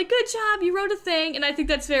good. They're like, good job, you wrote a thing, and I think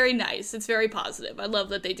that's very nice. It's very positive. I love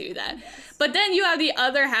that they do that. But then you have the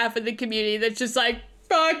other half of the community that's just like,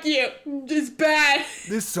 fuck you, it's bad.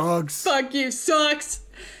 This sucks. Fuck you, sucks.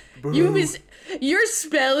 Boo. Your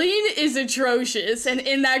spelling is atrocious, and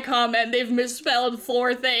in that comment they've misspelled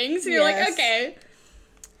 4 things. And you're like, Yes. okay.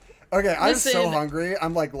 Okay, I'm so Listen. hungry.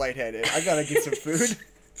 I'm like lightheaded. I gotta get some food.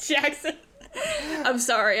 Jackson. I'm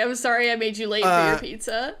sorry I made you late for your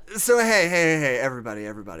pizza. So hey, everybody.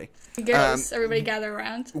 Girls, everybody gather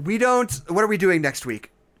around. What are we doing next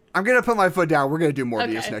week? I'm gonna put my foot down. We're gonna do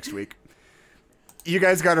Morbius Okay. next week. You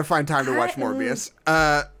guys gotta find time to watch Morbius.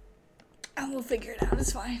 I will figure it out.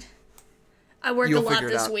 It's fine. I worked a You'll lot figure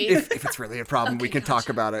it this out. week. If it's really a problem, we Okay, can talk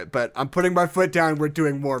gotcha. about it. But I'm putting my foot down. We're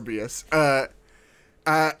doing Morbius.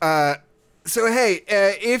 So hey,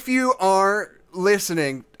 if you are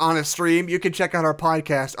listening on a stream, you can check out our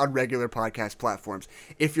podcast on regular podcast platforms.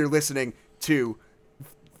 If you're listening to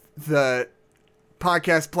the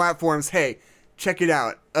podcast platforms, hey, check it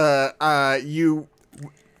out.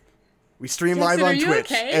 We stream Jackson, live are on you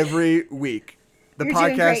Twitch okay? every week. The You're doing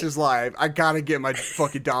podcast great. is live. I gotta get my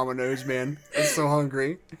fucking Domino's, man. I'm so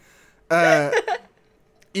hungry.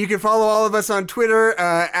 You can follow all of us on Twitter,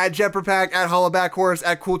 at Jepperpack, at Hollowbackhorse,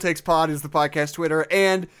 at CoolTakesPod is the podcast Twitter,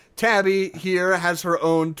 and Tabby here has her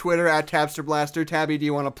own Twitter, at TabsterBlaster. Tabby, do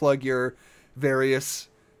you want to plug your various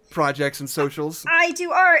projects and socials? I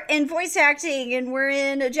do art and voice acting,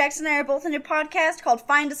 and Jackson and I are both in a podcast called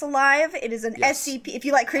Find Us Alive. It is an Yes. SCP, if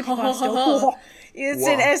you like creepypasta. It's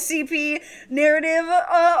an SCP narrative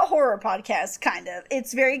horror podcast, kind of.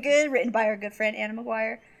 It's very good, written by our good friend Anna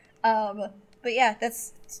McGuire. But yeah,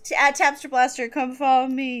 that's at Tapster Blaster. Come follow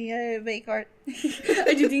me. I make art.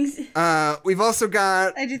 I do things. We've also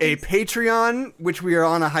got I do a think- Patreon, which we are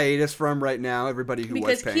on a hiatus from right now. Everybody who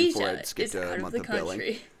Because was paying for Keisha it is skipped out a of month the of billing.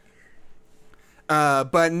 country.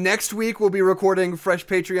 But next week we'll be recording fresh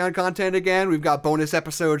Patreon content again. We've got bonus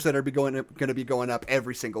episodes that are going to be going up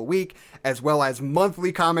every single week, as well as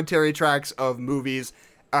monthly commentary tracks of movies,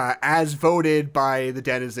 as voted by the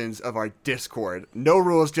denizens of our Discord. No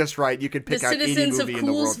rules, just right. You can The pick out any citizens of movie in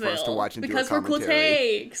the world for us to watch Coolsville. and Because do a we're cool commentary.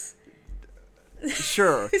 takes.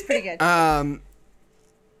 Sure. It's pretty good.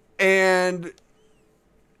 And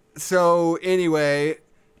so anyway,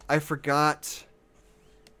 I forgot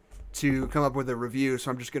to come up with a review,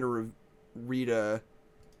 so I'm just going to read a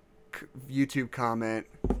YouTube comment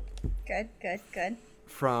Good.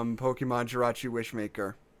 from Pokemon Jirachi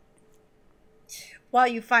Wishmaker. While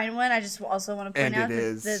you find one, I just also want to point And out it that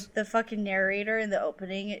is- the fucking narrator in the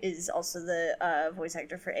opening is also the voice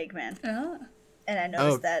actor for Eggman. Oh. And I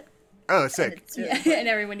noticed that. Oh, And sick. it's really Yeah, and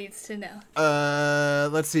everyone needs to know.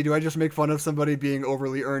 Let's see. Do I just make fun of somebody being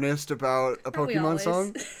overly earnest about a Aren't we Pokemon always?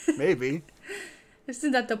 song? Maybe.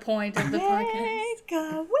 Isn't that the point of the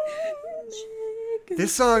podcast?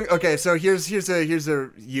 This song. Okay, so here's a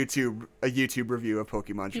YouTube review of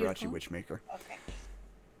Pokemon Jirachi Beautiful. Witchmaker. Okay.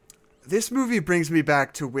 This movie brings me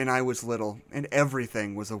back to when I was little and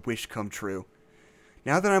everything was a wish come true.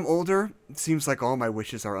 Now that I'm older, it seems like all my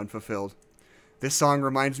wishes are unfulfilled. This song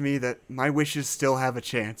reminds me that my wishes still have a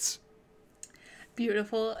chance.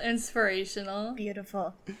 Beautiful, inspirational.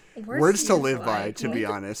 Beautiful. Words to live by, like. to be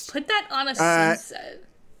honest. Put that on a sunset.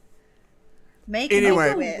 Make Anyway.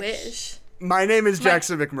 a Make a wish. wish. My name is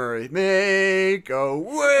Jackson McMurray. Make a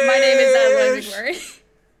wish. My name is Adeline McMurray.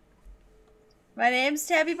 My name's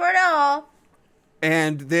Tabby Bardell.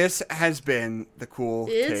 And this has been the Cool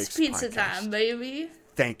It's Takes pizza podcast. time, baby.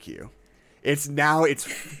 Thank you. It's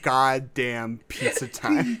goddamn pizza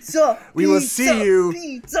time. Pizza. We will see you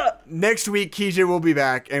Pizza. next week. Keisha will be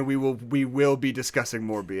back, and we will be discussing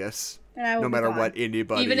Morbius. And I will No be matter gone. what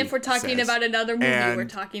anybody Even if we're talking says. about another movie, And we're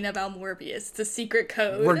talking about Morbius. It's a secret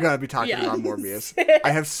code. We're gonna be talking Yeah. about Morbius. I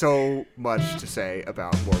have so much to say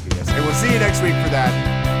about Morbius, and we'll see you next week for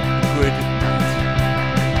that. Good